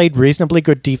also played reasonably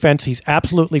good defense. He's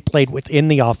absolutely played within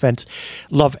the offense.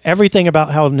 Love everything about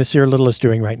how Nasir Little is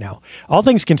doing right now. All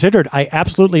things considered, I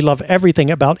absolutely love everything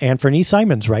about Anthony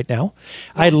Simons right now.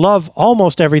 I love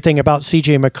almost everything about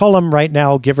CJ McCollum right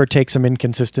now, give or take some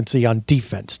inconsistency on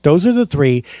defense. Those are the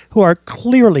three who are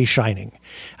clearly shining.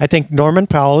 I think Norman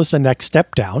Powell is the next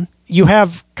step down. You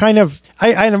have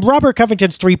and Robert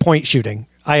Covington's 3-point shooting,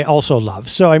 I also love.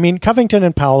 So, Covington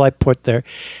and Powell I put there.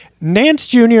 Nance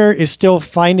Jr. is still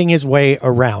finding his way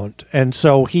around, and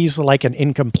so he's like an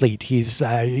incomplete. He's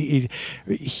in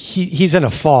a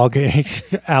fog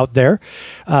out there.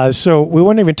 So we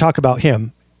won't even talk about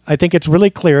him. I think it's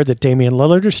really clear that Damian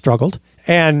Lillard has struggled,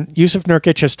 and Yusuf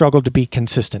Nurkic has struggled to be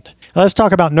consistent. Now, let's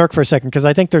talk about Nurk for a second, because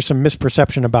I think there's some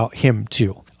misperception about him,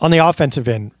 too, on the offensive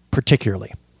end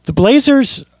particularly. The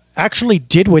Blazers actually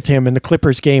did with him in the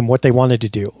Clippers game what they wanted to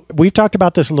do. We've talked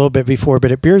about this a little bit before,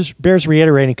 but it bears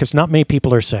reiterating because not many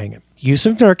people are saying it.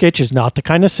 Yusuf Nurkic is not the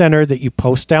kind of center that you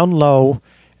post down low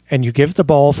and you give the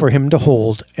ball for him to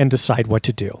hold and decide what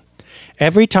to do.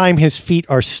 Every time his feet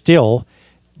are still,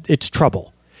 it's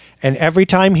trouble. And every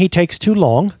time he takes too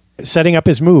long setting up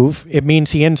his move, it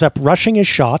means he ends up rushing his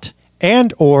shot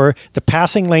and or the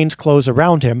passing lanes close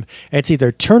around him. It's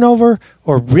either turnover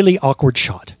or really awkward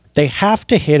shot. They have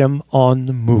to hit him on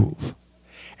the move.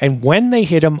 And when they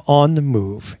hit him on the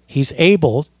move, he's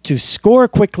able to score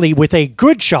quickly with a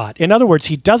good shot. In other words,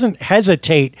 he doesn't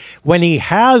hesitate when he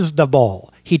has the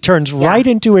ball. He turns right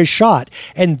into his shot,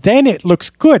 and then it looks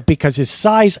good because his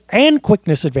size and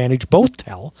quickness advantage both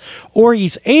tell, or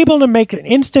he's able to make an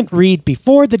instant read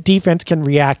before the defense can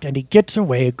react, and he gets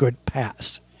away a good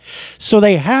pass. So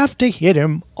they have to hit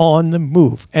him on the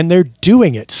move, and they're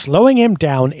doing it. Slowing him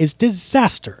down is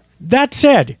disaster. That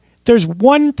said, there's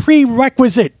one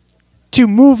prerequisite to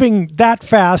moving that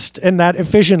fast and that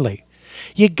efficiently.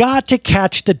 You got to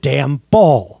catch the damn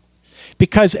ball.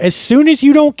 Because as soon as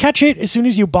you don't catch it, as soon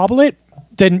as you bobble it,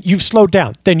 then you've slowed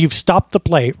down. Then you've stopped the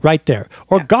play right there.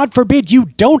 Or God forbid you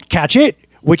don't catch it,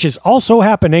 which is also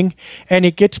happening, and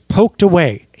it gets poked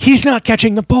away. He's not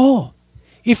catching the ball.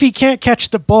 If he can't catch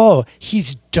the ball,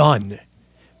 he's done.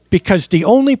 Because the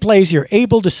only plays you're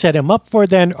able to set him up for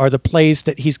then are the plays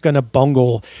that he's going to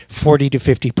bungle 40 to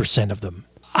 50% of them.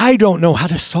 I don't know how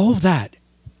to solve that.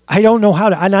 I don't know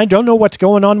and I don't know what's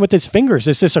going on with his fingers.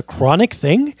 Is this a chronic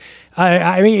thing?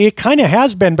 I mean, it kind of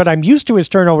has been, but I'm used to his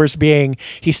turnovers being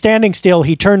he's standing still,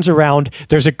 he turns around,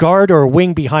 there's a guard or a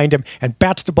wing behind him, and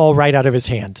bats the ball right out of his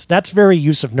hands. That's very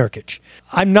Yusuf Nurkic.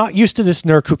 I'm not used to this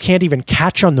Nurk who can't even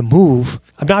catch on the move.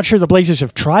 I'm not sure the Blazers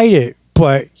have tried it,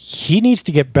 but he needs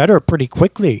to get better pretty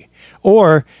quickly.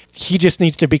 Or he just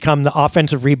needs to become the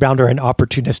offensive rebounder and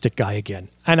opportunistic guy again.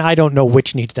 And I don't know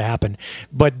which needs to happen.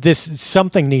 But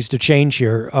something needs to change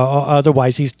here.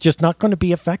 Otherwise, he's just not going to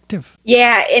be effective.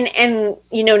 Yeah, and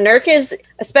Nurk is,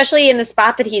 especially in the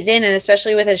spot that he's in, and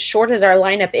especially with as short as our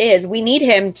lineup is, we need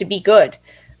him to be good.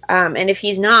 And if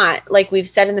he's not, like we've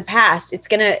said in the past, it's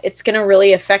gonna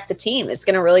really affect the team. It's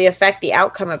gonna really affect the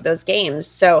outcome of those games.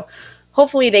 So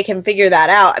hopefully they can figure that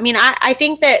out. I mean, I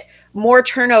think that more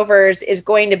turnovers is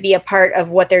going to be a part of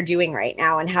what they're doing right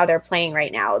now and how they're playing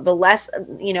right now. The less,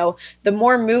 the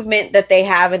more movement that they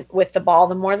have with the ball,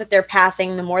 the more that they're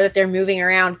passing, the more that they're moving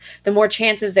around, the more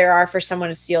chances there are for someone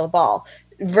to steal the ball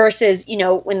versus,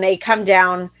 when they come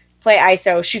down, play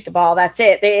ISO, shoot the ball, that's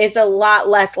it. It's a lot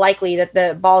less likely that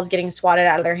the ball is getting swatted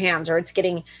out of their hands or it's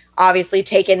getting obviously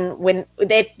taken when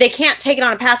they can't take it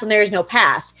on a pass when there is no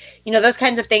pass. Those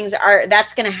kinds of things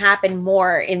that's going to happen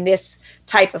more in this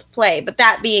type of play. But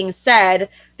that being said,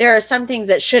 there are some things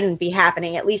that shouldn't be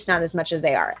happening, at least not as much as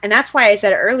they are. And that's why I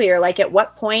said earlier, like, at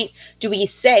what point do we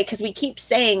say, because we keep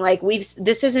saying, like,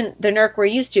 this isn't the Nurk we're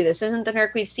used to. This isn't the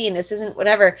Nurk we've seen. This isn't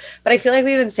whatever. But I feel like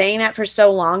we've been saying that for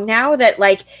so long now that,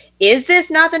 like, is this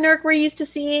not the Nurk we're used to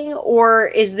seeing? Or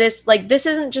is this, like, this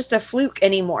isn't just a fluke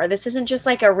anymore. This isn't just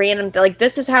like a random, like,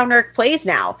 this is how Nurk plays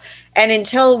now. And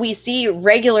until we see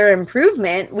regular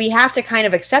improvement, we have to kind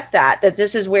of accept that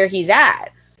this is where he's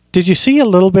at. Did you see a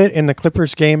little bit in the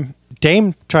Clippers game?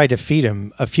 Dame tried to feed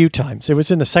him a few times. It was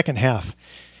in the second half.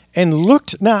 And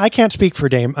now I can't speak for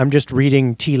Dame. I'm just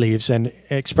reading tea leaves and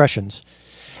expressions.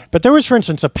 But there was, for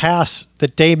instance, a pass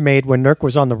that Dame made when Nurk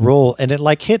was on the roll, and it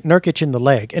hit Nurkic in the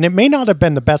leg. And it may not have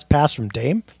been the best pass from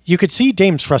Dame. You could see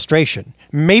Dame's frustration.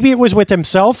 Maybe it was with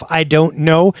himself. I don't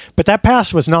know. But that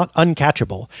pass was not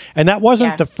uncatchable. And that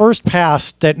wasn't the first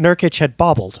pass that Nurkic had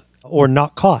bobbled or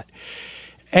not caught.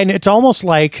 And it's almost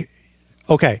like,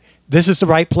 okay, This is the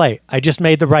right play. I just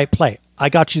made the right play. I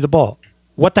got you the ball.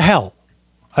 What the hell?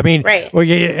 I mean, right.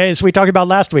 As we talked about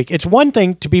last week, it's one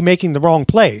thing to be making the wrong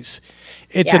plays.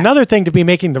 It's another thing to be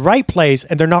making the right plays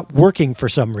and they're not working for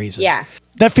some reason. Yeah.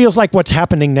 That feels like what's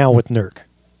happening now with Nurk.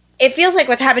 It feels like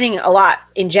what's happening a lot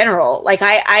in general. Like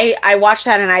I watch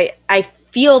that and I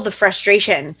feel the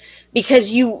frustration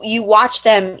because you watch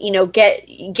them, get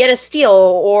a steal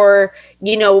or,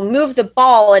 move the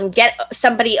ball and get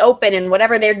somebody open and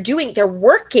whatever they're doing. They're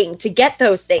working to get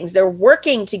those things. They're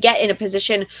working to get in a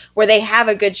position where they have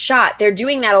a good shot. They're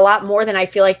doing that a lot more than I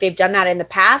feel like they've done that in the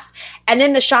past. And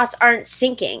then the shots aren't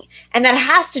sinking. And that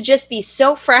has to just be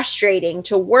so frustrating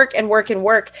to work and work and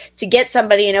work to get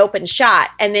somebody an open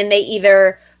shot. And then they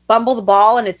either bumble the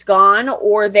ball and it's gone,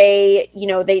 or they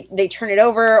turn it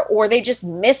over, or they just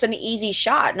miss an easy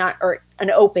shot, or an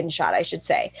open shot, I should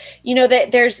say.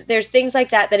 That there's things like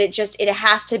that it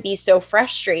has to be so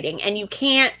frustrating, and you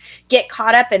can't get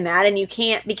caught up in that, and you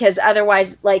can't, because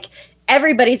otherwise, like,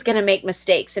 everybody's going to make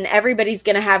mistakes and everybody's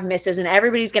going to have misses and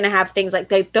everybody's going to have things like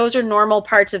that. Those are normal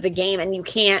parts of the game, and you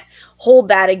can't hold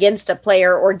that against a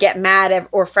player or get mad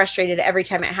or frustrated every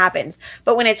time it happens.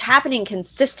 But when it's happening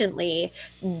consistently,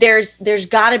 there's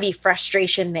got to be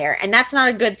frustration there. And that's not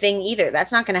a good thing either.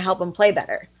 That's not going to help them play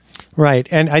better. Right.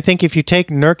 And I think if you take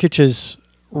Nurkic's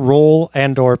role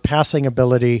and or passing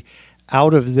ability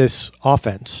out of this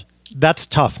offense, that's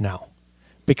tough now.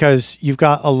 Because you've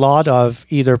got a lot of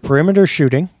either perimeter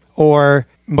shooting or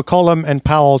McCollum and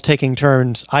Powell taking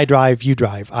turns. I drive, you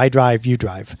drive. I drive, you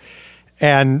drive.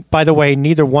 And by the way,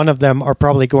 neither one of them are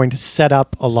probably going to set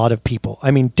up a lot of people. I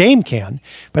mean, Dame can,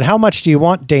 but how much do you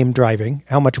want Dame driving?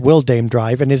 How much will Dame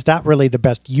drive? And is that really the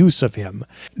best use of him?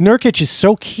 Nurkic is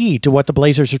so key to what the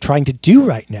Blazers are trying to do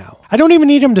right now. I don't even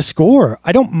need him to score.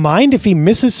 I don't mind if he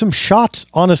misses some shots,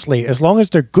 honestly, as long as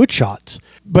they're good shots.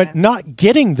 But not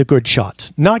getting the good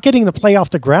shots, not getting the play off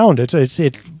the ground.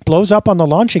 It blows up on the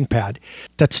launching pad.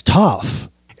 That's tough.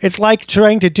 It's like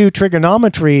trying to do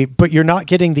trigonometry, but you're not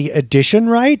getting the addition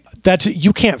right.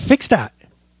 You can't fix that.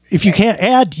 If you can't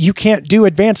add, you can't do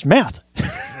advanced math.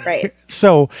 Right.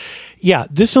 So, yeah,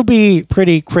 this will be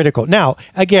pretty critical. Now,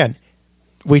 again,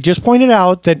 we just pointed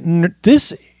out that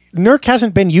Nurk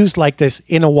hasn't been used like this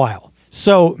in a while.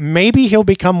 So maybe he'll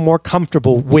become more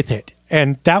comfortable with it.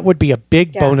 And that would be a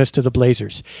big bonus to the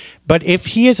Blazers. But if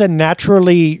he is a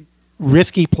naturally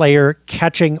risky player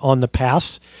catching on the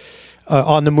pass,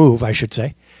 on the move, I should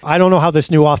say, I don't know how this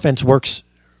new offense works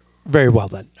very well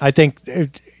then. I think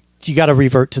you got to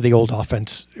revert to the old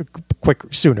offense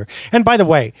sooner. And by the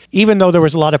way, even though there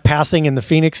was a lot of passing in the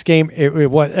Phoenix game,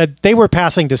 they were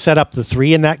passing to set up the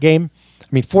three in that game. I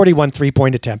mean, 41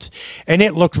 3-point attempts, and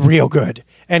it looked real good.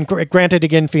 And granted,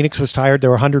 again, Phoenix was tired. There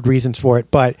were 100 reasons for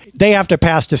it, but they have to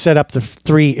pass to set up the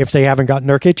three if they haven't got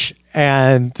Nurkic,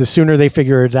 and the sooner they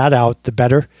figure that out, the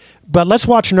better. But let's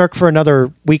watch Nurk for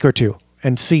another week or two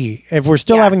and see. If we're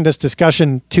still having this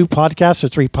discussion 2 podcasts or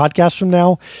 3 podcasts from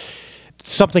now,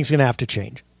 something's going to have to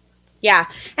change. Yeah.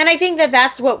 And I think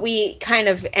that's what we kind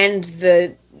of end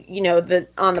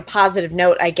on the positive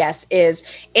note, I guess, is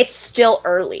it's still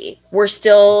early. We're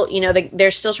still,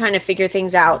 they're still trying to figure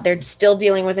things out. They're still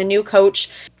dealing with a new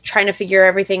coach, trying to figure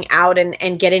everything out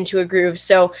and get into a groove.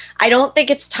 So I don't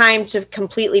think it's time to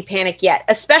completely panic yet,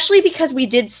 especially because we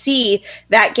did see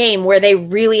that game where they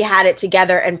really had it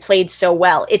together and played so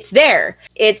well. It's there.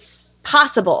 It's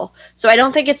possible. So I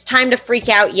don't think it's time to freak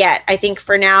out yet. I think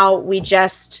for now, we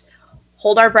just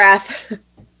hold our breath,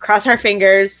 cross our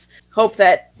fingers, hope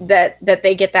that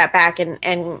they get that back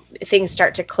and things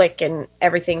start to click and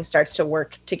everything starts to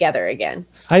work together again.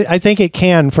 I think it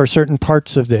can for certain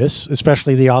parts of this,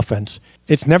 especially the offense.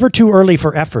 It's never too early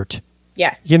for effort.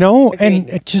 Yeah. Agreed. And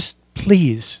it just,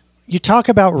 please, you talk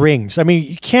about rings. I mean,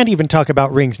 you can't even talk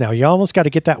about rings now. You almost got to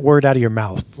get that word out of your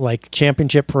mouth, like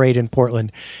championship parade in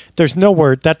Portland. There's no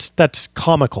word. That's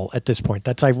comical at this point.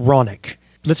 That's ironic.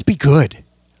 Let's be good.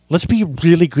 Let's be a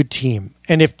really good team.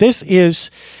 And if this is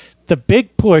the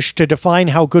big push to define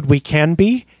how good we can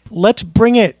be, let's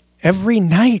bring it every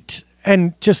night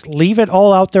and just leave it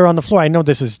all out there on the floor. I know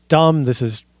this is dumb, this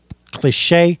is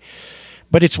cliche,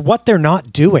 but it's what they're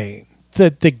not doing. The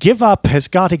give up has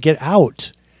got to get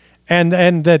out, and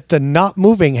the not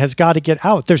moving has got to get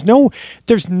out. There's no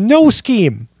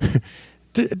scheme,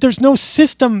 there's no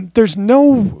system, there's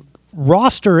no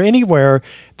roster anywhere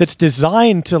that's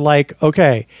designed to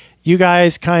okay, you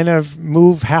guys kind of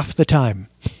move half the time.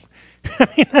 I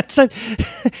mean,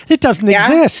 it doesn't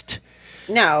exist.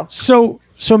 No. So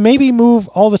maybe move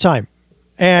all the time.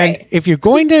 And if you're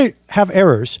going to have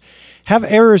errors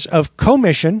of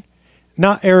commission,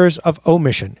 not errors of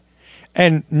omission.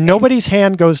 And nobody's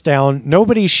hand goes down,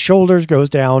 nobody's shoulders goes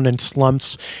down and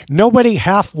slumps, nobody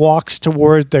half walks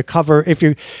toward the cover. If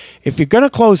you're going to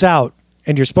close out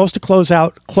and you're supposed to close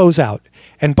out.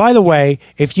 And by the way,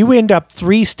 if you end up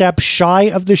 3 steps shy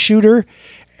of the shooter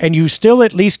and you still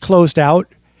at least closed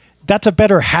out, that's a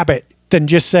better habit than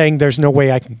just saying there's no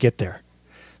way I can get there.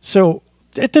 So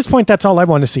at this point, that's all I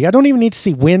want to see. I don't even need to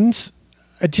see wins.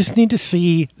 I just need to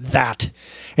see that.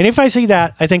 And if I see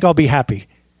that, I think I'll be happy,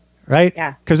 right?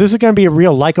 Yeah. Because this is going to be a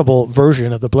real likable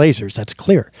version of the Blazers. That's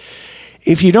clear.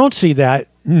 If you don't see that,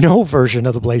 no version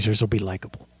of the Blazers will be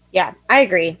likable. Yeah, I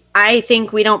agree. I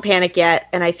think we don't panic yet.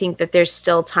 And I think that there's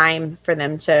still time for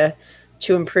them to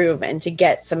improve and to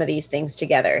get some of these things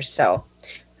together. So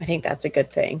I think that's a good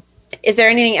thing. Is there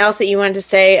anything else that you wanted to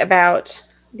say about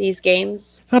these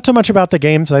games? Not so much about the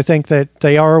games. I think that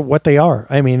they are what they are.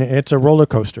 I mean, it's a roller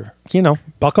coaster.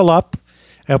 Buckle up.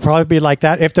 It'll probably be like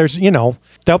that. If there's,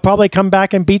 they'll probably come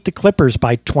back and beat the Clippers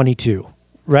by 22,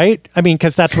 right? I mean,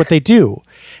 because that's what they do.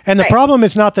 And the problem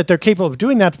is not that they're capable of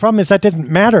doing that. The problem is that doesn't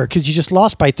matter because you just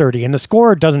lost by 30 and the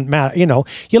score doesn't matter.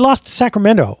 You lost to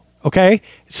Sacramento, okay?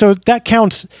 So that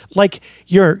counts like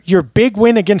your big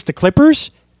win against the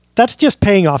Clippers. That's just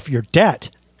paying off your debt.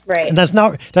 Right. And that's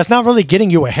not really getting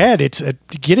you ahead. It's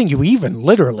getting you even,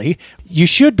 literally. You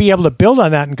should be able to build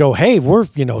on that and go, hey, we're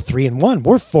 3-1,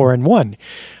 we're 4-1.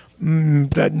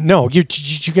 No,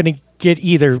 you're going to get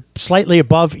either slightly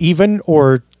above even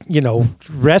or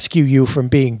rescue you from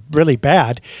being really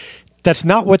bad. That's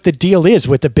not what the deal is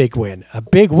with a big win. A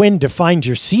big win defines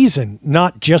your season,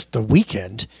 not just the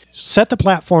weekend. Set the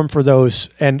platform for those,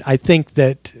 and I think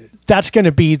that's going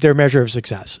to be their measure of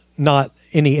success, not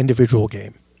any individual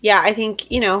game. Yeah, I think,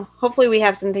 hopefully we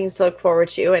have some things to look forward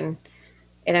to and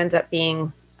it ends up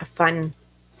being a fun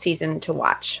season to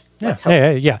watch.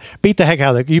 Yeah. Beat the heck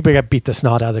out of you got to beat the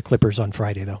snot out of the Clippers on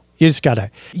Friday, though. You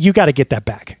got to get that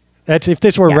back. That's if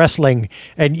this were wrestling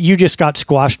and you just got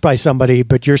squashed by somebody,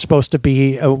 but you're supposed to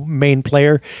be a main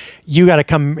player, you got to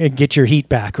come and get your heat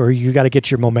back, or you got to get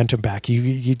your momentum back.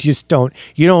 You just don't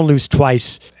lose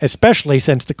twice, especially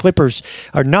since the Clippers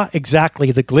are not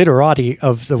exactly the glitterati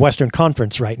of the Western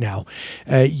Conference right now.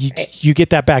 You get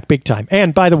that back big time.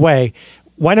 And by the way,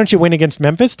 why don't you win against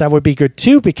Memphis? That would be good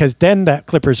too, because then that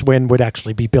Clippers win would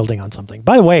actually be building on something.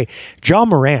 By the way, Ja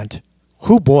Morant,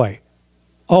 boy.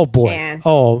 Oh, boy. Man.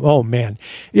 Oh, man.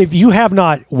 If you have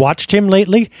not watched him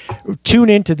lately, tune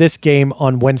into this game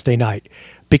on Wednesday night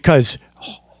because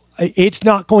it's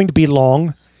not going to be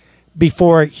long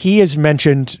before he is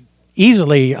mentioned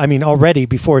easily. I mean, already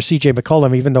before CJ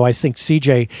McCollum, even though I think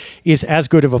CJ is as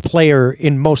good of a player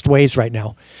in most ways right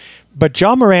now. But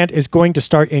Ja Morant is going to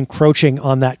start encroaching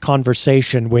on that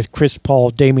conversation with Chris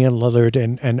Paul, Damian Lillard,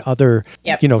 and other,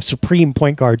 supreme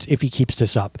point guards if he keeps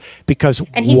this up.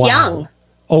 And he's young.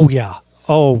 Oh, yeah.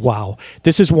 Oh, wow.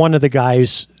 This is one of the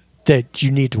guys that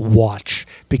you need to watch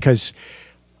because,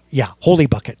 holy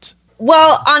buckets.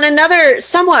 Well, on another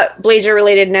somewhat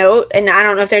Blazer-related note, and I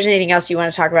don't know if there's anything else you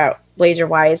want to talk about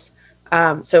Blazer-wise,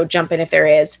 so jump in if there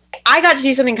is. I got to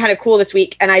do something kind of cool this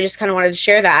week, and I just kind of wanted to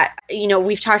share that.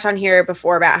 We've talked on here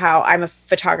before about how I'm a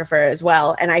photographer as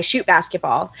well, and I shoot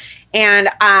basketball. And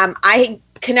I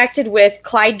connected with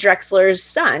Clyde Drexler's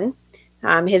son.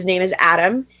 His name is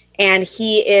Adam. And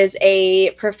he is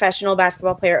a professional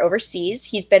basketball player overseas.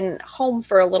 He's been home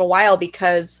for a little while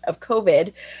because of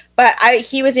COVID. But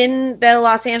he was in the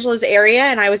Los Angeles area,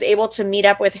 and I was able to meet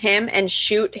up with him and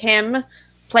shoot him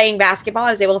playing basketball.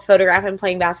 I was able to photograph him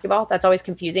playing basketball. That's always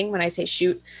confusing when I say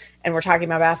shoot and we're talking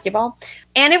about basketball.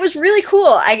 And it was really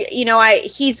cool.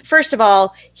 He's first of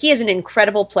all, he is an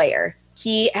incredible player.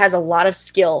 He has a lot of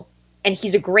skill, and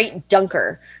he's a great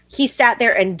dunker. He sat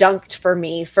there and dunked for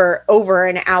me for over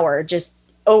an hour, just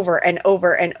over and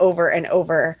over and over and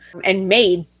over, and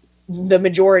made the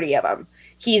majority of them.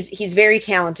 He's very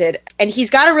talented, and he's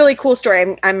got a really cool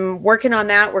story. I'm working on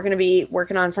that. We're going to be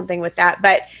working on something with that,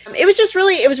 but it was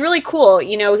really cool.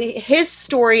 His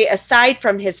story, aside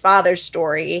from his father's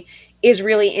story, is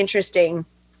really interesting.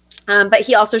 But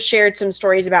he also shared some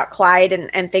stories about Clyde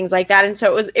and things like that. And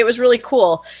so it was really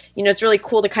cool. It's really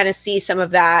cool to kind of see some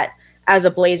of that as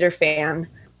a Blazer fan.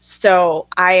 So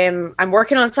I'm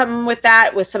working on something with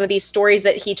that, with some of these stories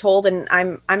that he told, and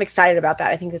I'm excited about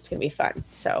that. I think it's going to be fun.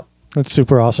 So that's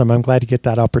super awesome. I'm glad to get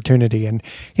that opportunity. And,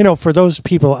 for those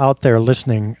people out there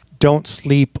listening, don't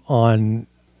sleep on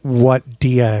what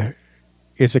Dia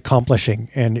is accomplishing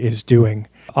and is doing.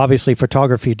 Obviously,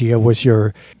 photography, Dia, was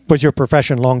your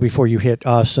profession long before you hit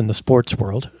us in the sports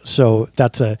world. So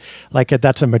that's a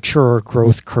mature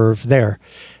growth curve there.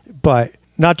 But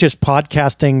not just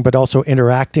podcasting, but also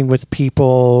interacting with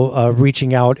people,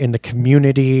 reaching out in the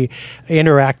community,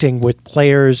 interacting with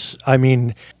players. I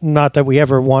mean, not that we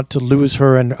ever want to lose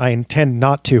her, and I intend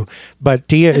not to, but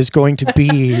Dia is going to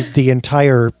be the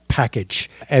entire package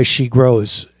as she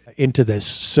grows into this.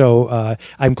 So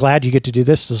I'm glad you get to do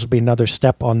this. This will be another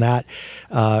step on that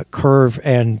curve,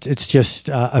 and it's just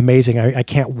amazing. I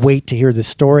can't wait to hear this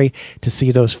story, to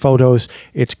see those photos.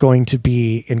 It's going to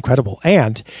be incredible.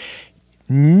 And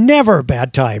never a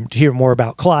bad time to hear more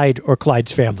about Clyde or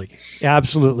Clyde's family.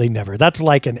 Absolutely never. That's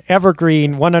like an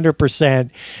evergreen 100%.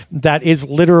 That is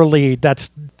literally, that's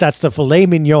the filet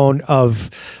mignon of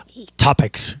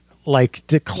topics, like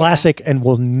the classic, and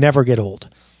will never get old.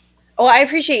 Well, I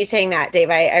appreciate you saying that, Dave.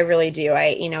 I really do.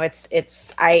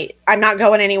 I'm not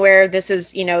going anywhere. This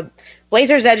is,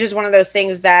 Blazers Edge is one of those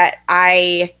things that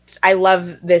I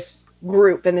love this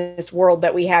group and this world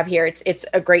that we have here. It's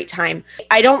a great time.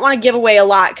 I don't want to give away a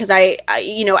lot because I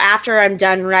after I'm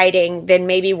done writing, then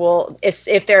maybe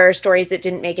if there are stories that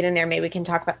didn't make it in there, maybe we can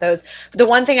talk about those. But the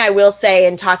one thing I will say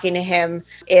in talking to him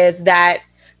is that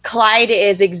Clyde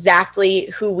is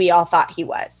exactly who we all thought he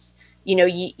was.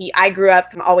 I grew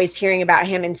up always hearing about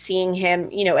him and seeing him,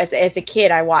 as a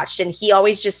kid I watched, and he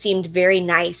always just seemed very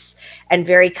nice and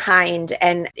very kind.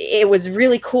 And it was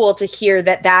really cool to hear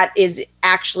that is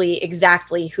actually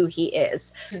exactly who he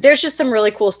is. There's just some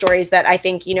really cool stories that I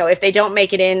think, if they don't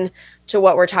make it in to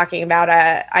what we're talking about,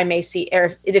 I may see,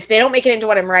 or if they don't make it into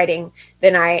what I'm writing,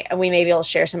 then we may be able to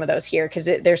share some of those here, because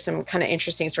there's some kind of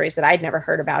interesting stories that I'd never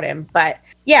heard about him. But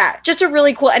yeah, just a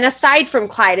really cool. And aside from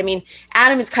Clyde, I mean,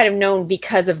 Adam is kind of known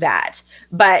because of that,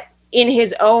 but in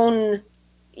his own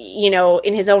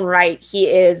right, he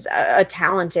is a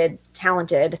talented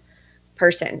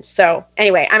person. So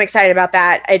anyway, I'm excited about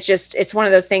that. It's one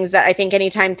of those things that I think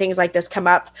anytime things like this come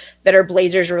up that are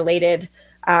Blazers related,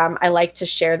 I like to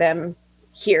share them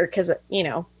here because,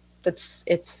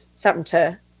 it's something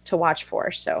to watch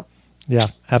for. So. Yeah,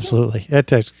 absolutely.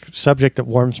 It's a subject that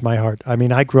warms my heart. I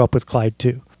mean, I grew up with Clyde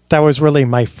too. That was really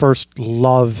my first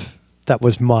love that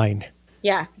was mine.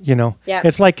 Yeah. Yeah.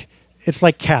 It's like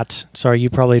cats. Sorry, you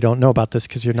probably don't know about this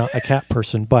because you're not a cat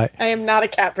person, but I am not a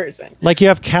cat person. Like you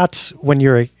have cats when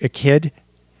you're a kid,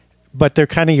 but they're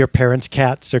kind of your parents'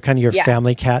 cats. They're kind of your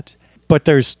family cat. But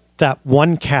there's that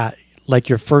one cat, like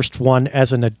your first one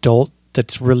as an adult,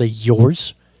 that's really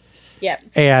yours. Yeah.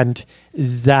 And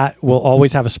that will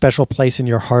always have a special place in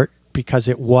your heart because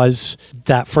it was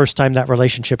that first time that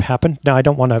relationship happened. Now, I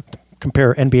don't want to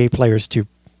compare NBA players to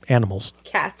animals.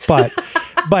 Cats. But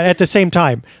at the same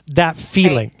time, that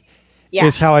feeling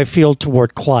is how I feel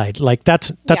toward Clyde. Like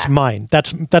that's mine.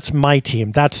 That's my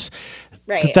team. That's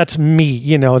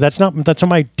me. That's not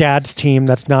my dad's team.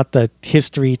 That's not the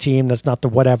history team. That's not the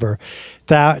whatever.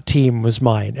 That team was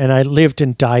mine, and I lived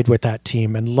and died with that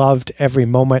team, and loved every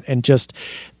moment, and just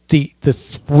the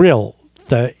thrill,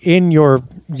 the in your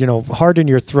heart in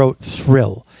your throat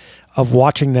thrill of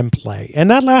watching them play,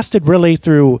 and that lasted really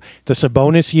through the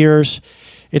Sabonis years.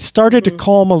 It started to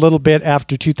calm a little bit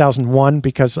after 2001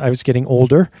 because I was getting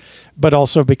older, but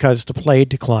also because the play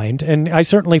declined. And I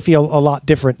certainly feel a lot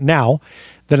different now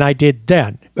than I did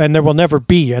then. And there will never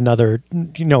be another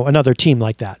team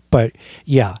like that. But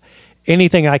yeah,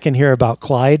 anything I can hear about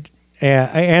Clyde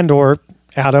and or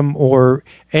Adam or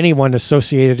anyone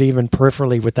associated even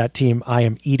peripherally with that team, I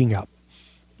am eating up.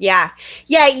 Yeah.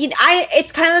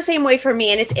 It's kind of the same way for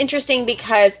me. And it's interesting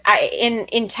because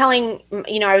in telling,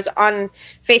 I was on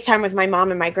FaceTime with my mom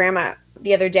and my grandma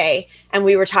the other day, and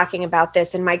we were talking about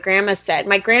this. And my grandparents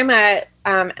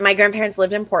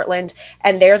lived in Portland,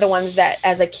 and they're the ones that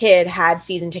as a kid had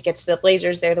season tickets to the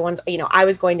Blazers. They're the ones, I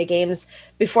was going to games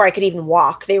before I could even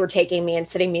walk. They were taking me and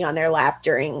sitting me on their lap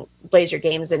during Blazer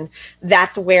games. And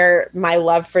that's where my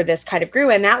love for this kind of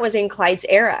grew. And that was in Clyde's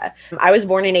era. I was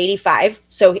born in 85.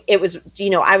 So it was,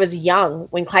 I was young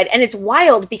when Clyde, and it's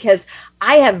wild because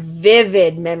I have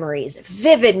vivid memories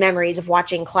of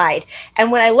watching Clyde.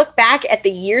 And when I look back at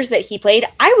the years that he played,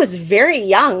 I was very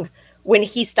young when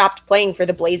he stopped playing for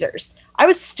the Blazers. I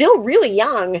was still really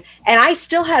young, and I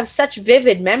still have such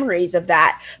vivid memories of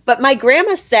that. But my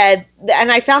grandma said,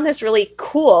 and I found this really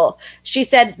cool, she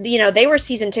said, they were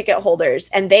season ticket holders,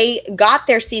 and they got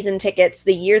their season tickets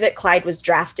the year that Clyde was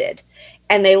drafted.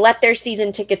 And they let their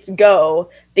season tickets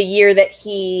go the year that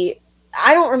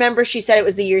I don't remember, she said it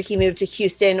was the year he moved to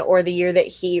Houston or the year that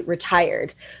he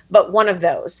retired, but one of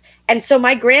those. And so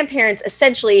my grandparents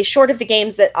essentially, short of the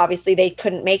games that obviously they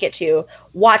couldn't make it to,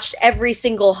 watched every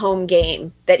single home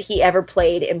game that he ever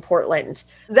played in Portland.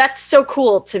 That's so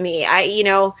cool to me.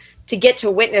 To get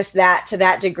to witness that to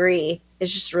that degree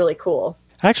is just really cool.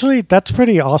 Actually, that's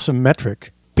pretty awesome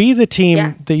metric. Be the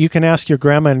team that you can ask your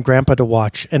grandma and grandpa to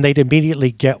watch, and they'd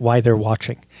immediately get why they're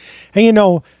watching. And,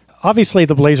 obviously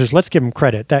the Blazers, let's give them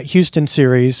credit. That Houston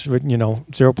series,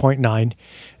 0.9,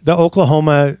 the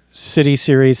Oklahoma City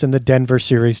series and the Denver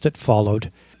series that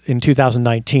followed in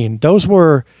 2019, those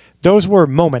were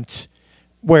moments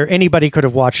where anybody could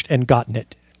have watched and gotten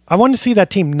it. I want to see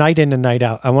that team night in and night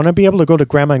out. I want to be able to go to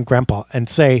grandma and grandpa and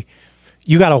say,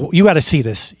 you gotta see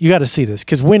this. You gotta see this,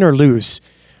 because win or lose,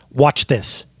 watch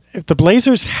this. If the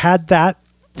Blazers had that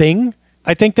thing,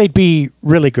 I think they'd be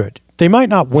really good. They might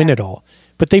not win it all,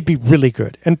 but they'd be really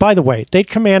good. And by the way, they'd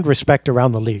command respect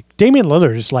around the league. Damian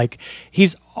Lillard is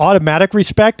he's automatic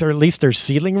respect, or at least there's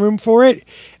ceiling room for it.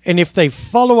 And if they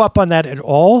follow up on that at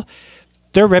all,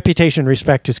 their reputation and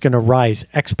respect is going to rise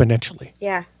exponentially.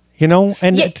 Yeah.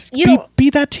 Be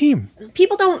that team.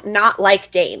 People don't not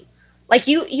like Dame. Like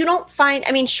you don't find,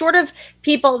 short of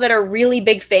people that are really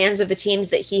big fans of the teams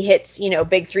that he hits,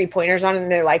 big 3-pointers on, and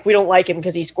they're like, we don't like him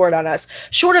because he scored on us.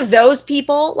 Short of those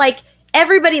people,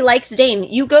 everybody likes Dame.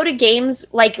 You go to games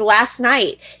like last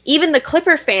night, even the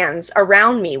Clipper fans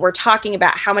around me were talking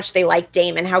about how much they like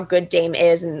Dame and how good Dame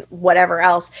is and whatever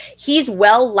else. He's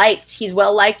well liked. He's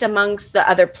well liked amongst the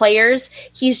other players.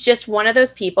 He's just one of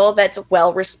those people that's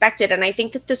well respected. And I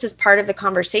think that this is part of the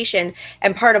conversation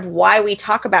and part of why we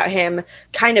talk about him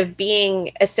kind of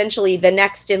being essentially the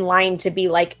next in line to be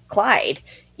like Clyde.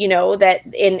 That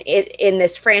in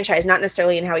this franchise, not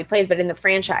necessarily in how he plays, but in the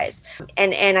franchise.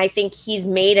 And I think he's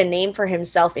made a name for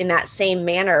himself in that same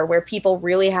manner, where people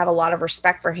really have a lot of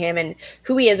respect for him and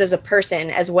who he is as a person,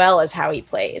 as well as how he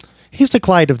plays. He's the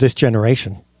Clyde of this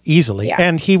generation, easily. Yeah.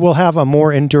 And he will have a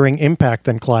more enduring impact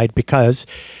than Clyde, because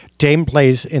Dame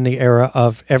plays in the era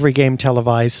of every game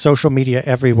televised, social media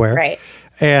everywhere. Right.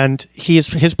 And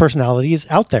his personality is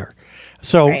out there.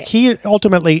 So he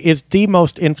ultimately is the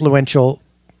most influential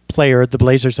player the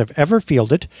Blazers have ever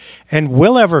fielded and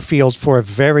will ever field for a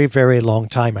very, very long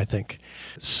time, I think.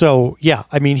 So,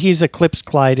 he's eclipsed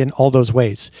Clyde in all those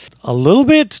ways. A little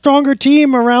bit stronger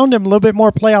team around him, a little bit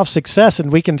more playoff success,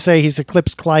 and we can say he's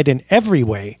eclipsed Clyde in every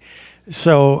way.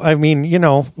 So,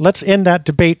 let's end that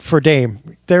debate for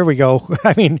Dame. There we go.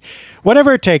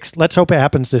 Whatever it takes, let's hope it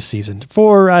happens this season.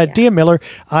 For Dia Miller,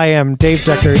 I am Dave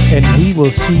Deckard, and we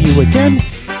will see you again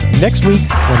next week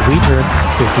when we turn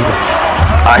 50 days.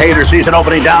 A hater sees an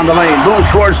opening down the lane, moves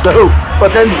towards the hoop, but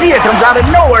then Dia comes out of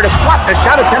nowhere to swat the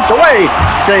shot attempt away,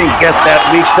 saying, "Get that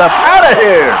weak stuff out of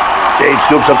here." Dave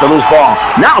scoops up the loose ball.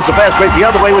 Now it's a pass right the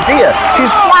other way with Dia.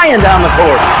 She's flying down the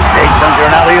court. Dave sends her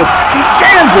an alley-oop. She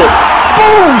jams it.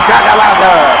 Boom,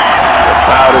 shakalaka. The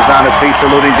crowd is on its feet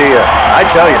saluting Dia. I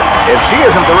tell you, if she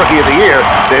isn't the Rookie of the Year,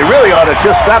 they really ought to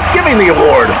just stop giving the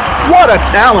award. What a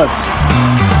talent.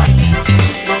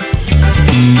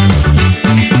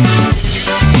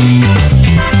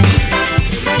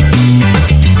 Thank you.